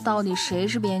到底谁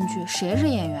是编剧，谁是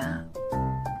演员啊？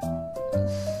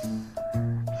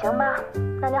行吧，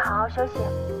那你好好休息，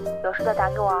有事再打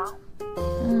给我啊。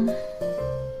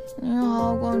你好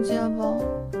好逛街吧。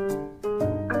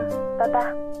拜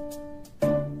拜。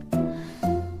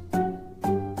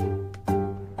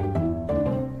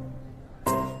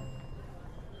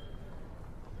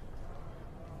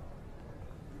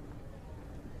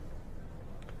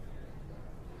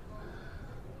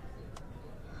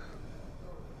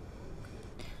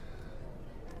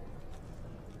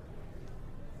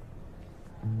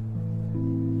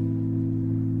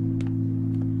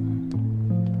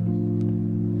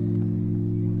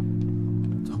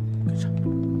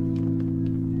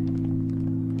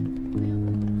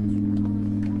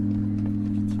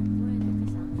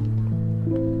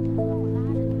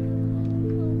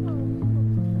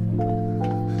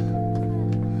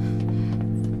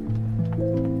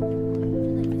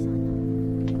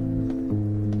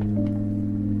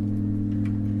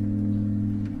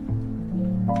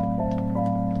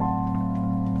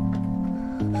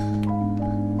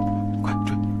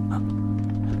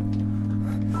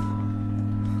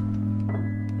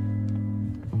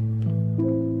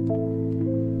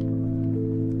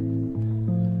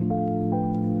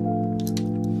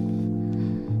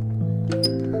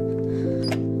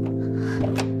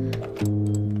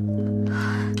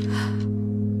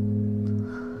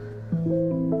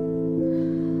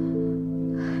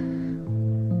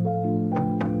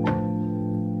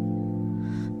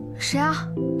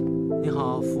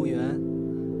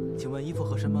衣服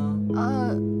合身吗？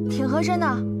挺合身的，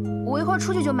我一会儿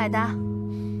出去就买单。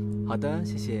好的，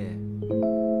谢谢。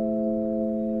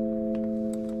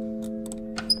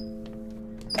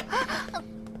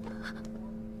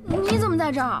你怎么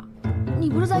在这儿？你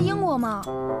不是在英国吗？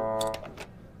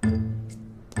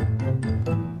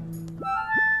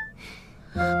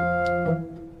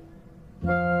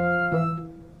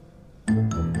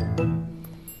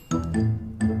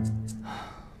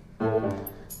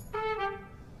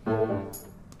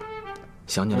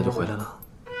想你了就回来了。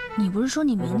你不是说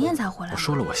你明天才回来吗？我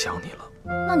说了我想你了。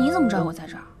那你怎么知道我在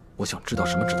这儿？我想知道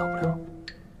什么知道不了。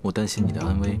我担心你的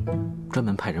安危，专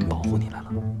门派人保护你来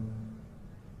了。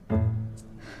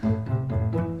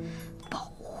保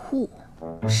护？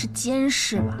是监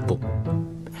视吧？不，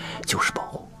就是保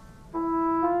护。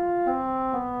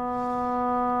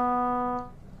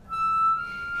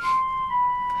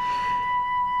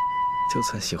就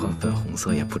算喜欢粉红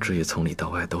色，也不至于从里到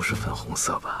外都是粉红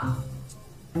色吧？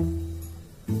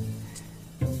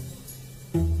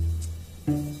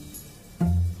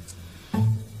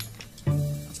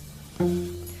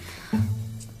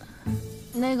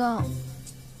那个，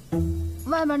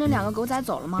外边那2个狗仔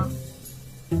走了吗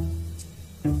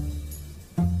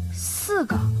？4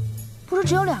个，不是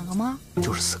只有2个吗？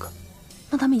就是4个。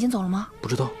那他们已经走了吗？不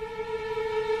知道。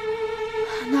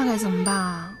那该怎么办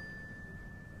啊？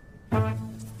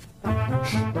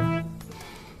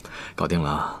搞定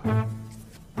了。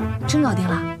真搞定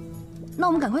了？那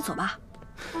我们赶快走吧。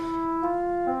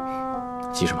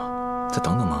急什么？再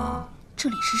等等嘛。这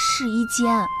里是试衣间，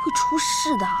会出事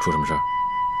的。出什么事儿？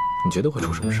你觉得会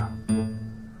出什么事儿？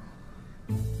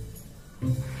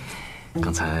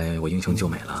刚才我英雄救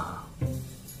美了，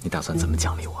你打算怎么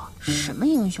奖励我？什么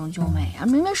英雄救美啊？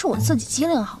明明是我自己机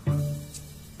灵好吗？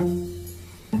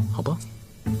好吧，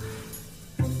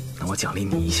那我奖励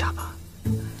你一下吧。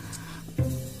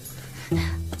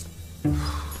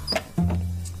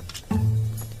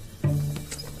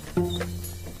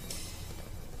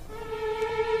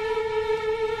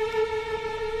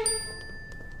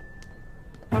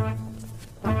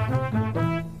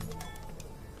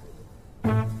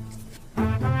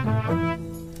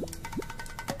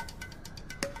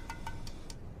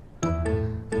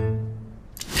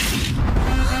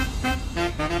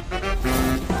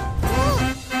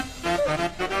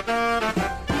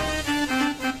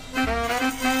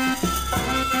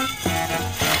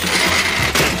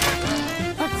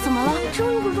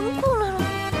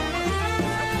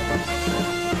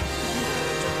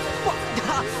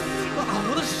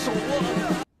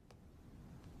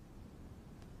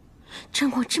战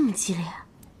况这么激烈，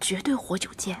绝对活久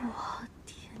见。我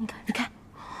天，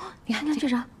你看这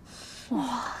张，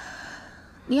哇！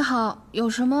你好，有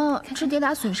什么治跌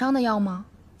打损伤的药吗？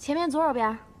前面左手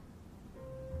边。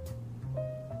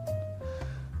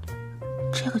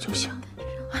这个就行。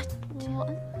哎，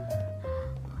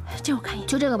这我看一眼，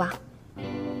就这个吧。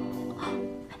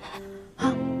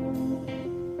好。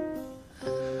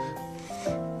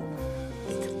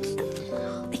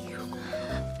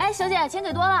哎，小姐，钱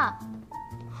给多了。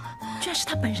居然是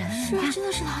他本人！是啊，真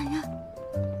的是他，你看。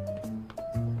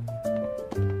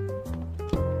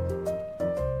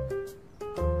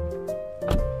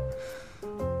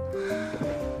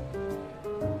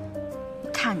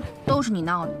看你，都是你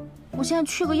闹的。我现在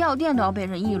去个药店都要被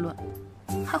人议论，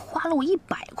还花了我100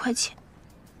块钱。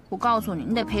我告诉你，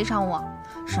你得赔偿我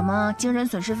什么精神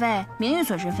损失费、名誉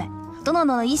损失费等等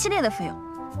等等一系列的费用。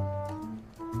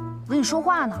我跟你说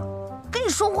话呢，跟你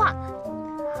说话。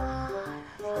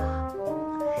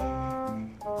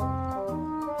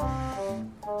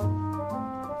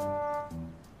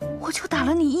我就打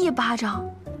了你1巴掌，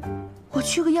我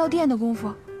去个药店的功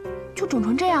夫，就肿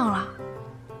成这样了。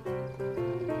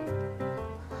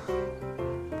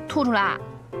吐出来！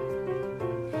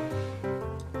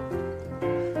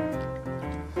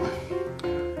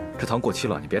这糖过期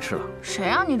了，你别吃了。谁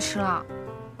让你吃了？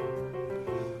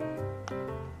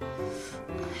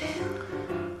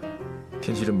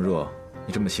天气这么热，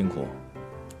你这么辛苦，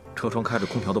车窗开着，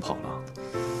空调都跑了。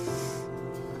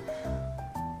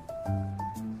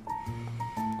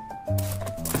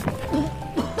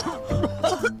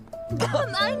干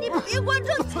嘛？你别关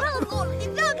这呛死我了！你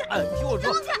让开！哎，听我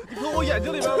说，你喷我眼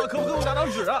睛里面了，可不可以我打张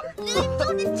纸？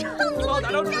你呛死我！帮我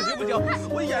打张纸行不行？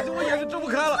我眼睛睁不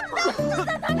开了。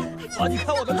啊，你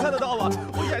看我能看得到吗？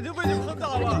我眼睛被你喷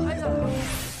到了。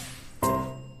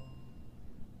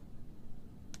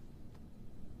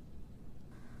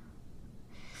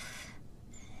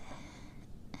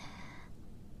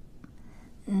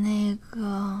那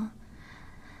个，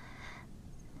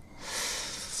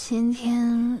今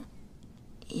天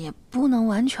也不能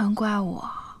完全怪我。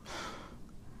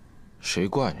谁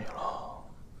怪你了？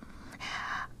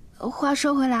话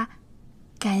说回来，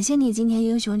感谢你今天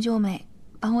英雄救美，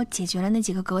帮我解决了那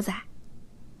几个狗仔。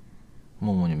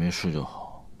默默，你没事就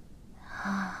好。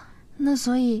啊，那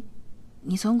所以，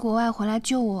你从国外回来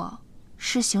救我，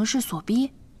是形势所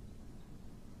逼？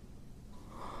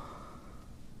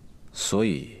所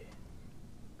以，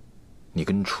你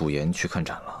跟楚言去看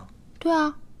展了？对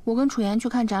啊，我跟楚言去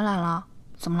看展览了。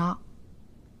怎么了？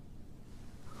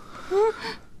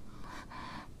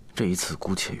这一次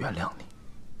姑且原谅你。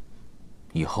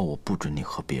以后我不准你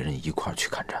和别人一块儿去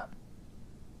看展，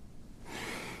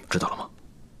知道了吗？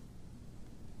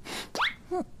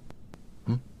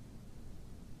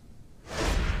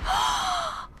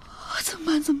怎么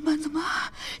办？怎么办？怎么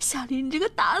办？夏琳，你这个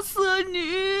大色女！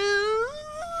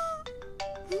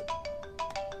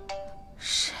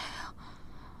谁啊？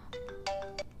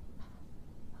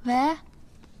喂，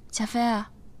贾飞。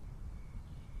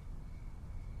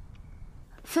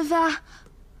菲菲，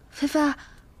菲菲，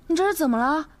你这是怎么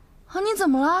了？啊，你怎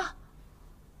么了？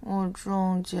我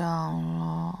中奖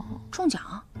了。中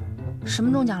奖？什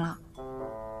么中奖了？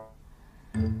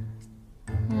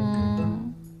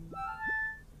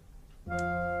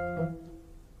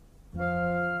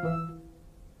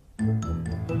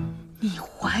你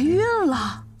怀孕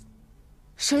了？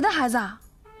谁的孩子啊？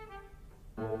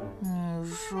你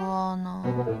说呢？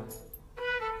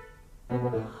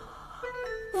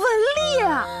文丽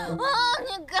啊！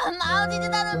你干嘛要提起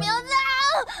他的名字啊？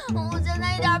我现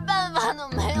在一点办法都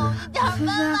没有，一点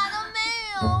办法都没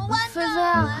有，完蛋了，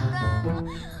完蛋了，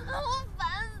我烦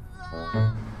死了。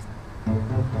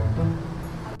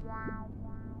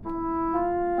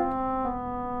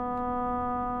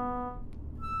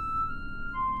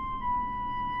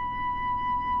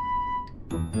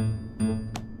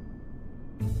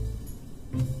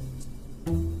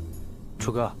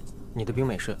楚哥，你的冰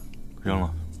美式扔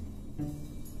了。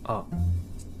哦。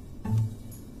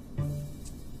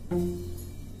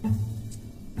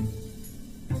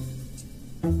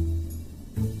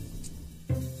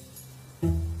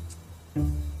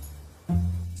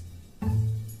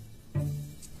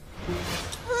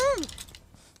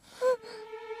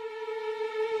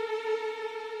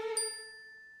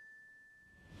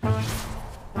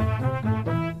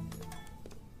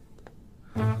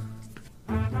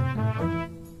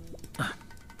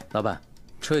老板，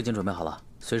车已经准备好了，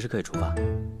随时可以出发。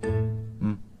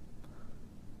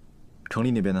程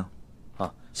立那边呢？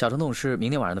啊，小程董是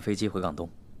明天晚上的飞机回港东。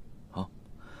好，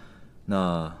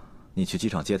那你去机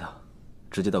场接他，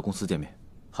直接到公司见面。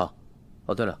好。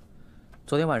哦，对了，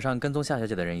昨天晚上跟踪夏小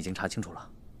姐的人已经查清楚了，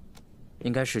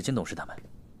应该是金董事他们。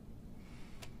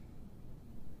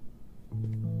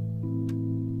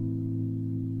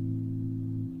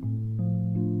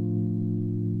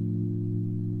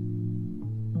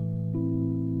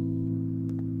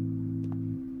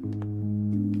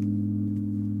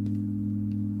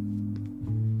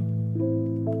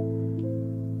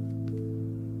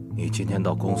你今天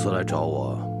到公司来找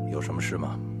我，有什么事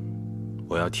吗？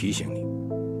我要提醒你，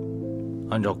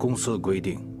按照公司的规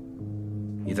定，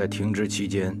你在停职期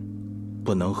间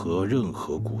不能和任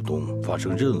何股东发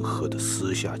生任何的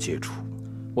私下接触。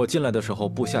我进来的时候，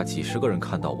部下几十个人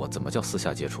看到我，怎么叫私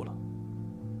下接触了？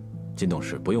金董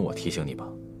事，不用我提醒你吧？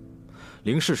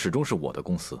凌氏始终是我的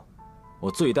公司，我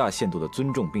最大限度地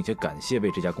尊重并且感谢为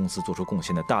这家公司做出贡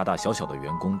献的大大小小的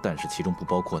员工，但是其中不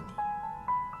包括你。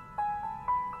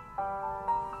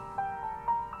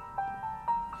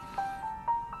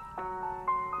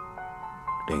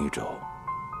林玉洲，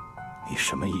你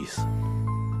什么意思？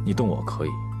你动我可以，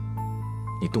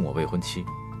你动我未婚妻，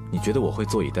你觉得我会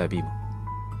坐以待毙吗？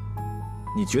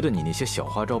你觉得你那些小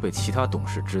花招被其他董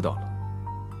事知道了，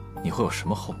你会有什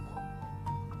么后果？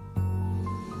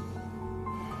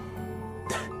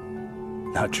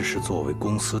那只是作为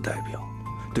公司代表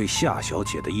对夏小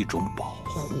姐的一种保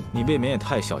护。你未免也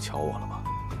太小瞧我了吧？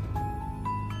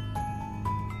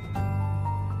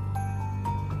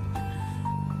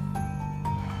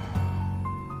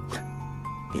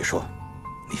你说，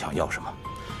你想要什么？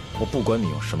我不管你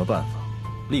用什么办法，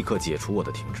立刻解除我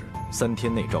的停职，3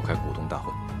天内召开股东大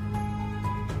会。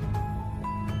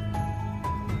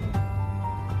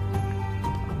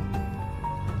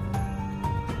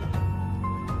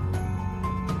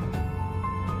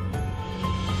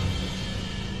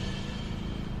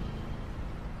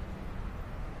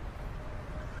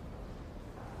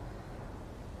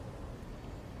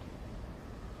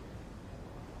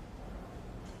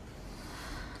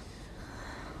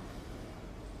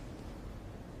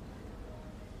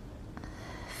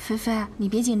菲菲，你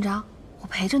别紧张，我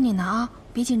陪着你呢啊，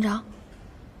别紧张。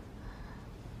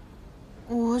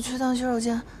我去趟洗手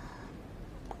间。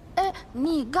哎。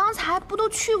你刚才不都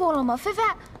去过了吗？菲菲。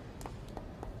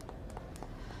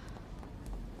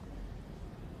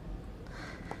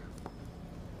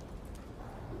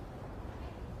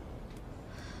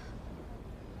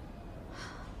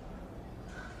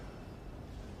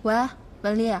喂，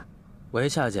文丽。喂，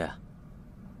夏姐。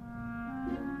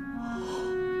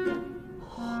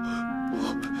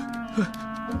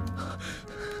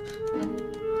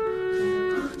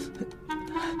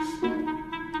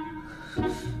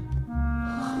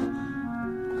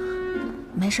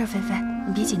没事，菲菲，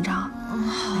你别紧张，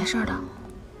没事的。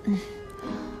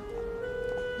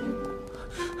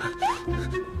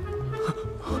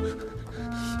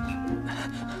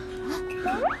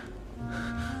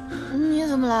你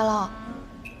怎么来了？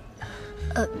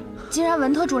既然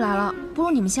文特助来了，不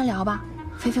如你们先聊吧。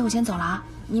菲菲，我先走了啊，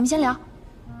你们先聊，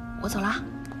我走了啊。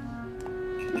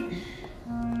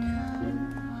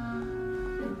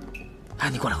哎，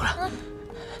你过来，过来，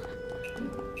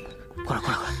过来，过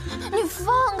来，过来！你放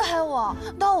开我！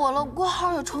到我了，挂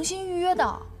号有重新预约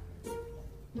的。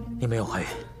你没有怀孕？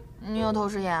你有透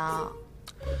视眼啊？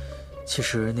其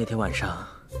实那天晚上，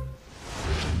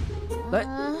来，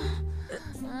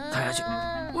躺下去，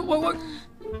我。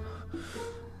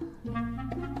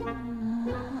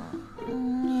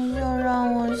你就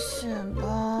让我写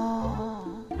吧。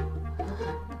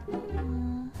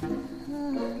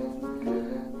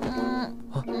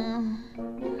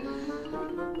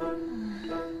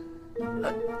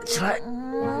起来，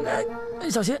哎，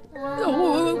小心！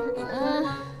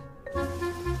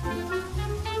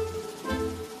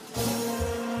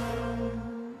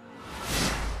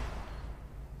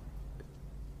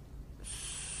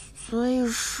所以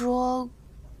说，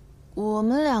我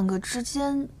们两个之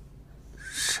间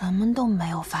什么都没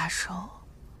有发生。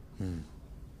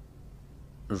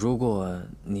如果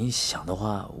你想的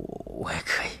话，我也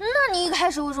可以。那你一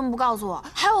开始为什么不告诉我？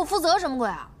还要我负责什么鬼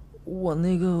啊？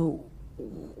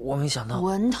我没想到。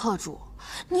文特助，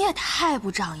你也太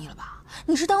不仗义了吧！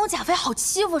你是当我贾飞好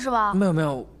欺负是吧？没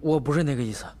有，我不是那个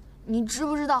意思。你知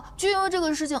不知道，就因为这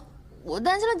个事情，我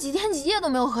担心了几天几夜都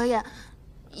没有合眼，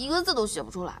一个字都写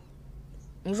不出来。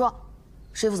你说，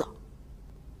谁负责？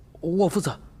我负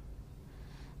责。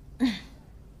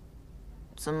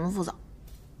怎么负责？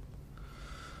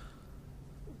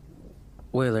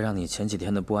为了让你前几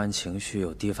天的不安情绪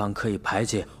有地方可以排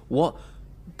解，我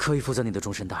可以负责你的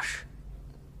终身大事。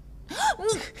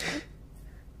你，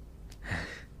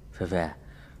菲菲，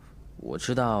我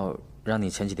知道让你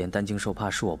前几天担惊受怕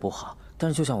是我不好，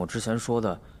但是就像我之前说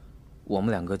的，我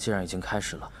们两个既然已经开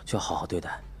始了，就好好对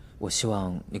待。我希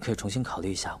望你可以重新考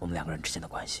虑一下我们两个人之间的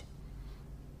关系。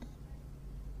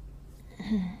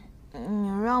你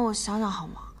让我想想好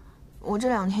吗？我这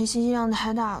2天信息量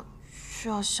太大，需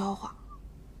要消化。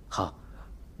好，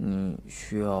你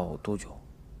需要多久？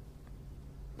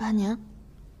半年？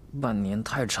半年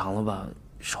太长了吧，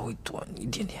稍微短一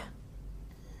点点。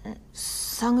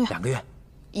3个月。2个月。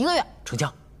1个月。成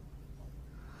交。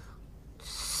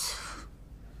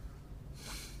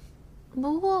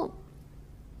不过，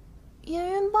验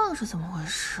孕棒是怎么回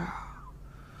事？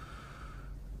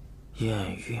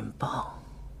验孕棒。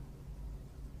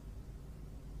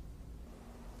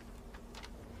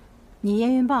你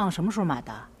验孕棒什么时候买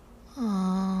的？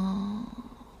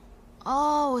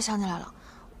哦，我想起来了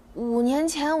，5年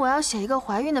前我要写一个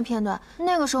怀孕的片段，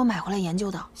那个时候买回来研究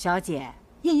的。小姐，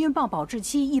验孕棒保质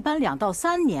期一般2到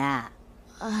3年。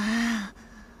啊，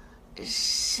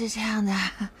是这样的。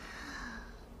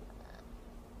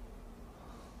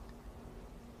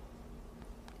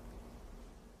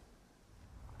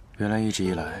原来一直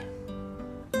以来，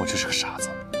我只是个傻子，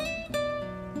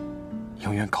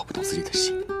永远搞不懂自己的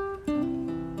心，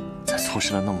才错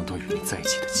失了那么多与你在一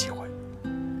起的机会。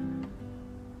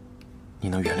你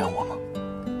能原谅我吗？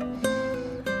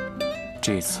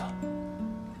这一次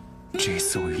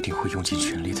我一定会用尽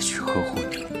全力的去呵护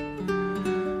你，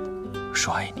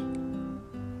说爱你。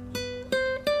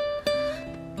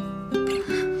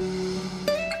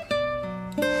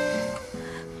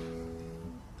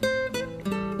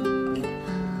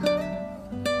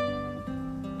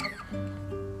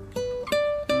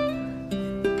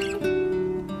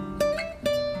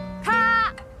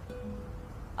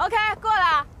OK， 过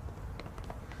来。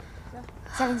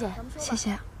夏琳姐，谢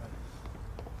谢。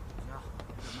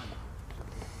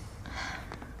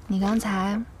你刚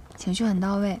才情绪很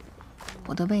到位，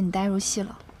我都被你带入戏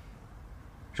了。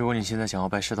如果你现在想要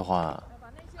拜师的话，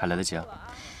还来得及啊。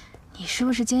你是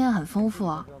不是经验很丰富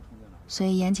啊？所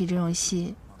以演起这种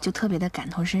戏就特别的感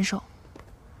同身受。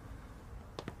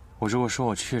我如果说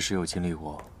我确实有经历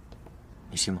过，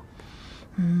你信吗？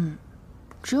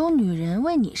只有女人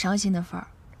为你伤心的份儿。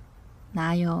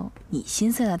哪有你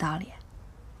心碎的道理？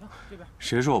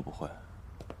谁说我不会？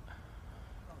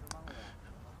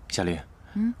夏琳，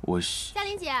夏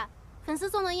琳姐，粉丝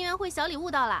送的音乐会小礼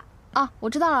物到了。啊，我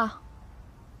知道了。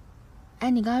哎，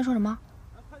你刚才说什么？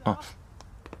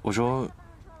我说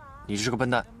你是个笨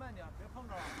蛋。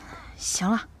行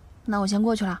了，那我先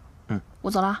过去了。我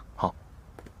走了。好。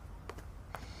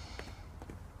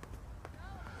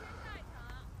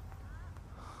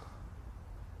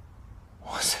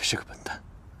哇塞，是个笨蛋。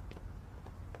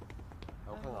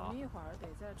我看看啊。我们一会儿得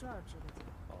在这儿支个架。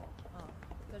哦。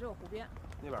在这个湖边。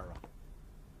那边是吧？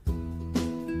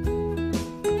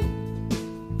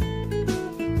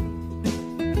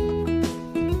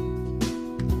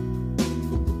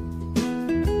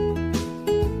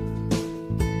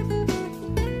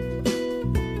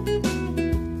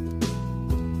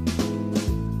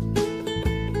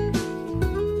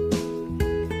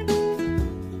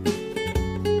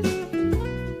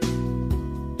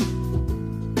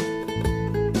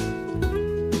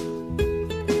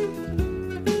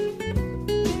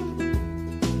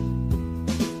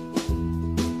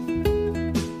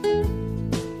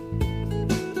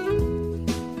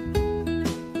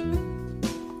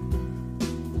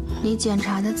你检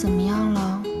查的怎么样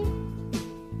了？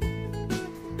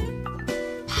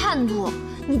叛徒，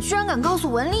你居然敢告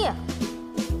诉文丽！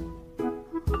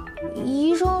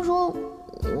医生说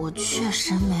我确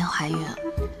实没怀孕，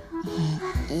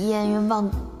验孕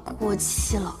棒过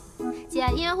期了。姐，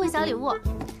音乐会小礼物。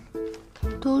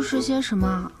都是些什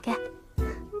么？给。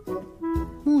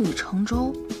木已成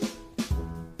舟。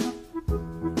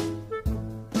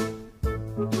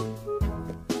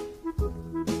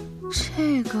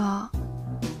这个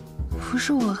不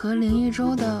是我和林一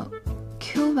舟的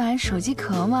Q 版手机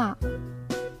壳吗？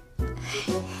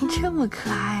这么可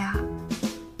爱啊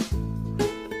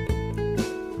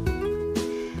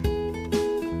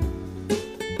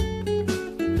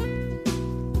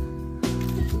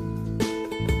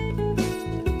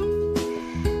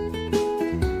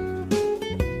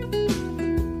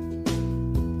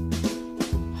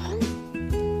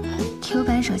！Q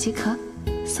版手机壳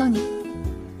送你。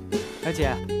哎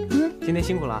姐，今天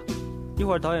辛苦了，一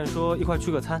会儿导演说一块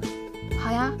聚个餐。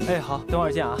好呀。哎，好，等会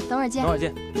儿见啊。等会儿见。等会儿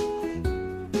见。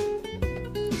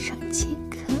手机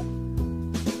壳。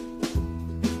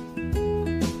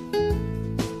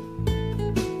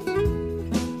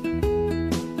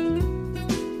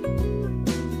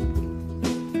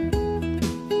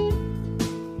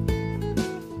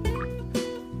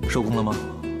收工了吗？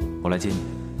我来接你。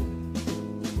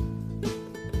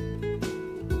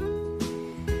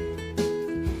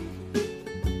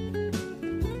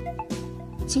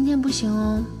今天不行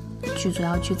哦，剧组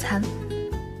要聚餐。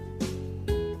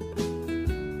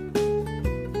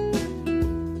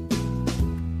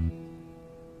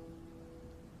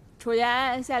楚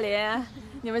妍、夏琳，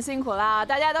你们辛苦了，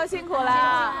大家都辛苦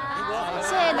了，谢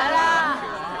谢大家。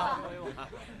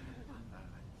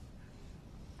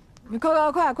你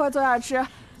快坐下吃，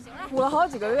补了好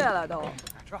几个月了都。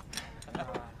吃吧。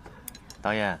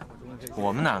导演，我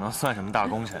们哪能算什么大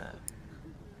功臣？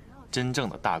真正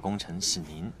的大功臣是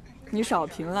您。你少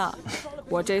评了，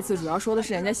我这次主要说的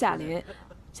是人家夏琳。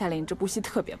夏琳这部戏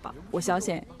特别棒，我相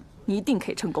信你一定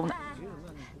可以成功的。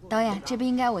导演，这不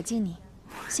应该我敬你，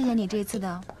谢谢你这次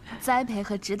的栽培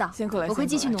和指导，辛苦了，我会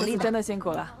继续努力的。真的辛苦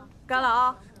了，干了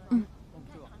啊！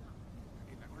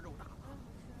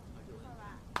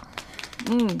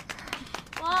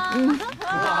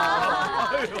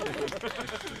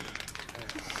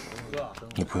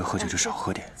你不会喝酒就少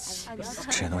喝点，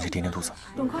吃点东西垫垫肚子。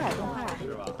动快。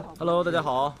Hello， 大家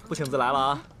好，不请自来了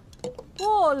啊。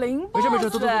哦，林 boss， 没事，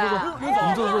坐，我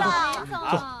们坐。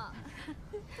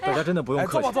大家真的不用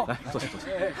客气，来坐下。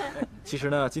其实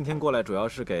呢，今天过来主要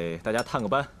是给大家探个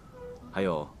班，还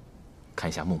有看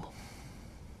一下木木。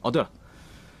哦，对了，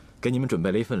给你们准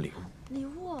备了一份礼物。礼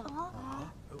物？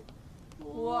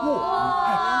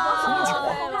哇，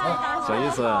小意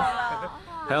思。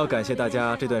还要感谢大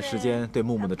家这段时间对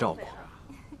木木的照顾。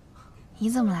你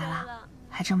怎么来了？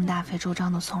还这么大费周章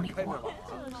的送礼物？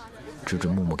只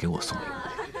准木木给我送礼物，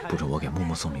不准我给木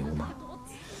木送礼物吗？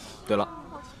对了，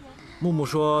木木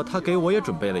说他给我也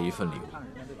准备了一份礼物。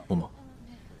木木，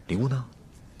礼物呢？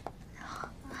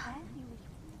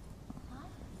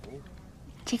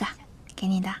这个，给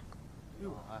你的。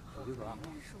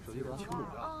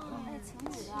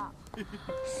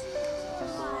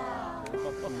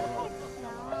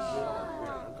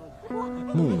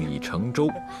木已成舟。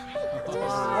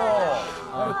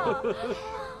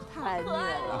太虐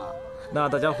了。那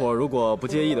大家伙如果不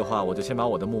介意的话，我就先把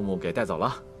我的木木给带走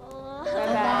了。拜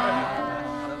拜。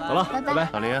走了，拜拜。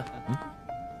老林，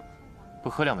不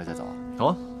喝2杯再走啊？走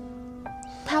啊。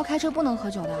他要开车不能喝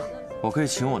酒的。我可以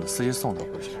请我的司机送他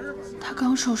回去。他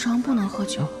刚受伤，不能喝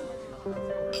酒。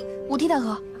我替他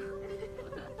喝。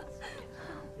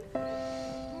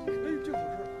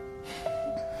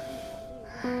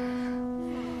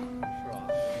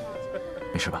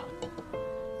没事吧？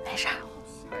没事。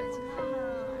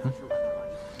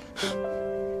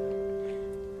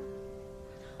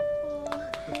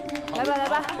来吧来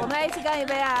吧，我们来一起干一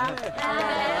杯啊！来。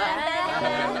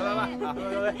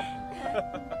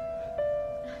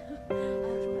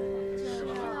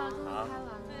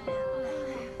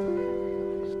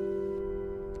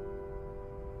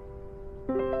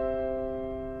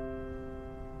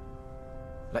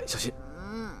来，小心。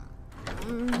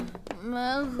没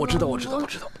喝。我知道。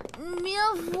别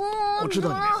扶我！我知道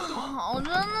你没喝多。好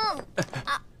着呢。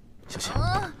小心。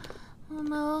我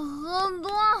没有喝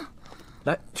多。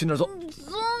来，去那儿坐。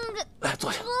松开！来，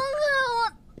坐下。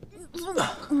松开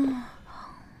我！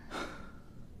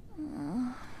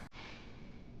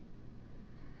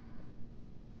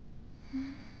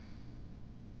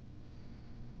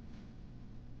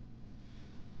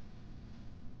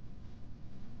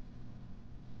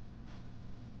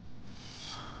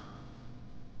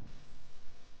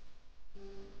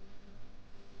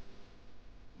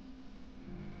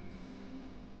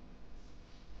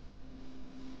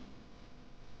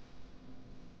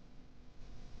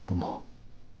木木，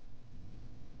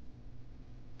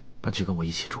搬去跟我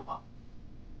一起住吧。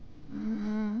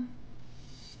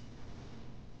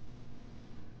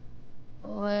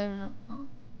为什么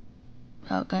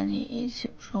要跟你一起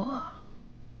住啊？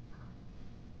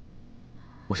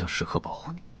我想时刻保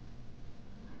护你。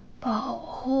保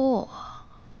护我？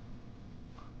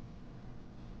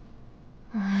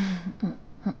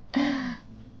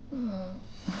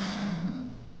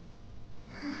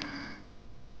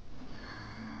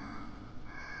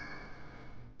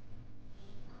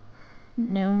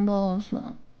林 boss，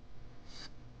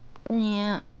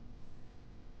 你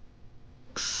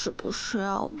是不是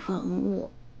要吻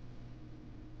我？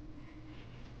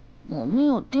我们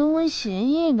有订婚协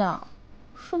议的，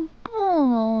是不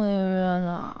能违约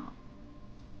的。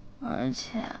而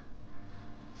且，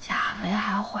贾薇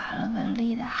还怀了文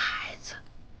丽的孩子，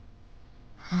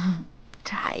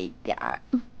差一点儿。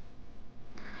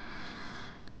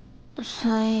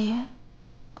所以，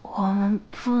我们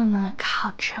不能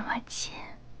靠这么近，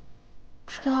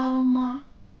知道了吗？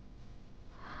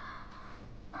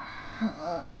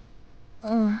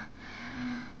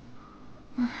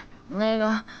那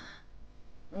个，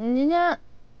你今天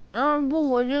要是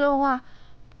不回去的话，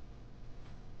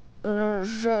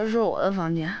是我的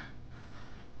房间，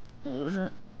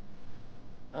是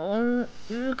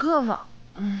客房，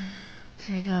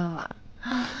是客房，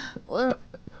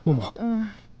木木，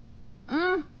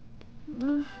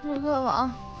是客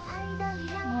房。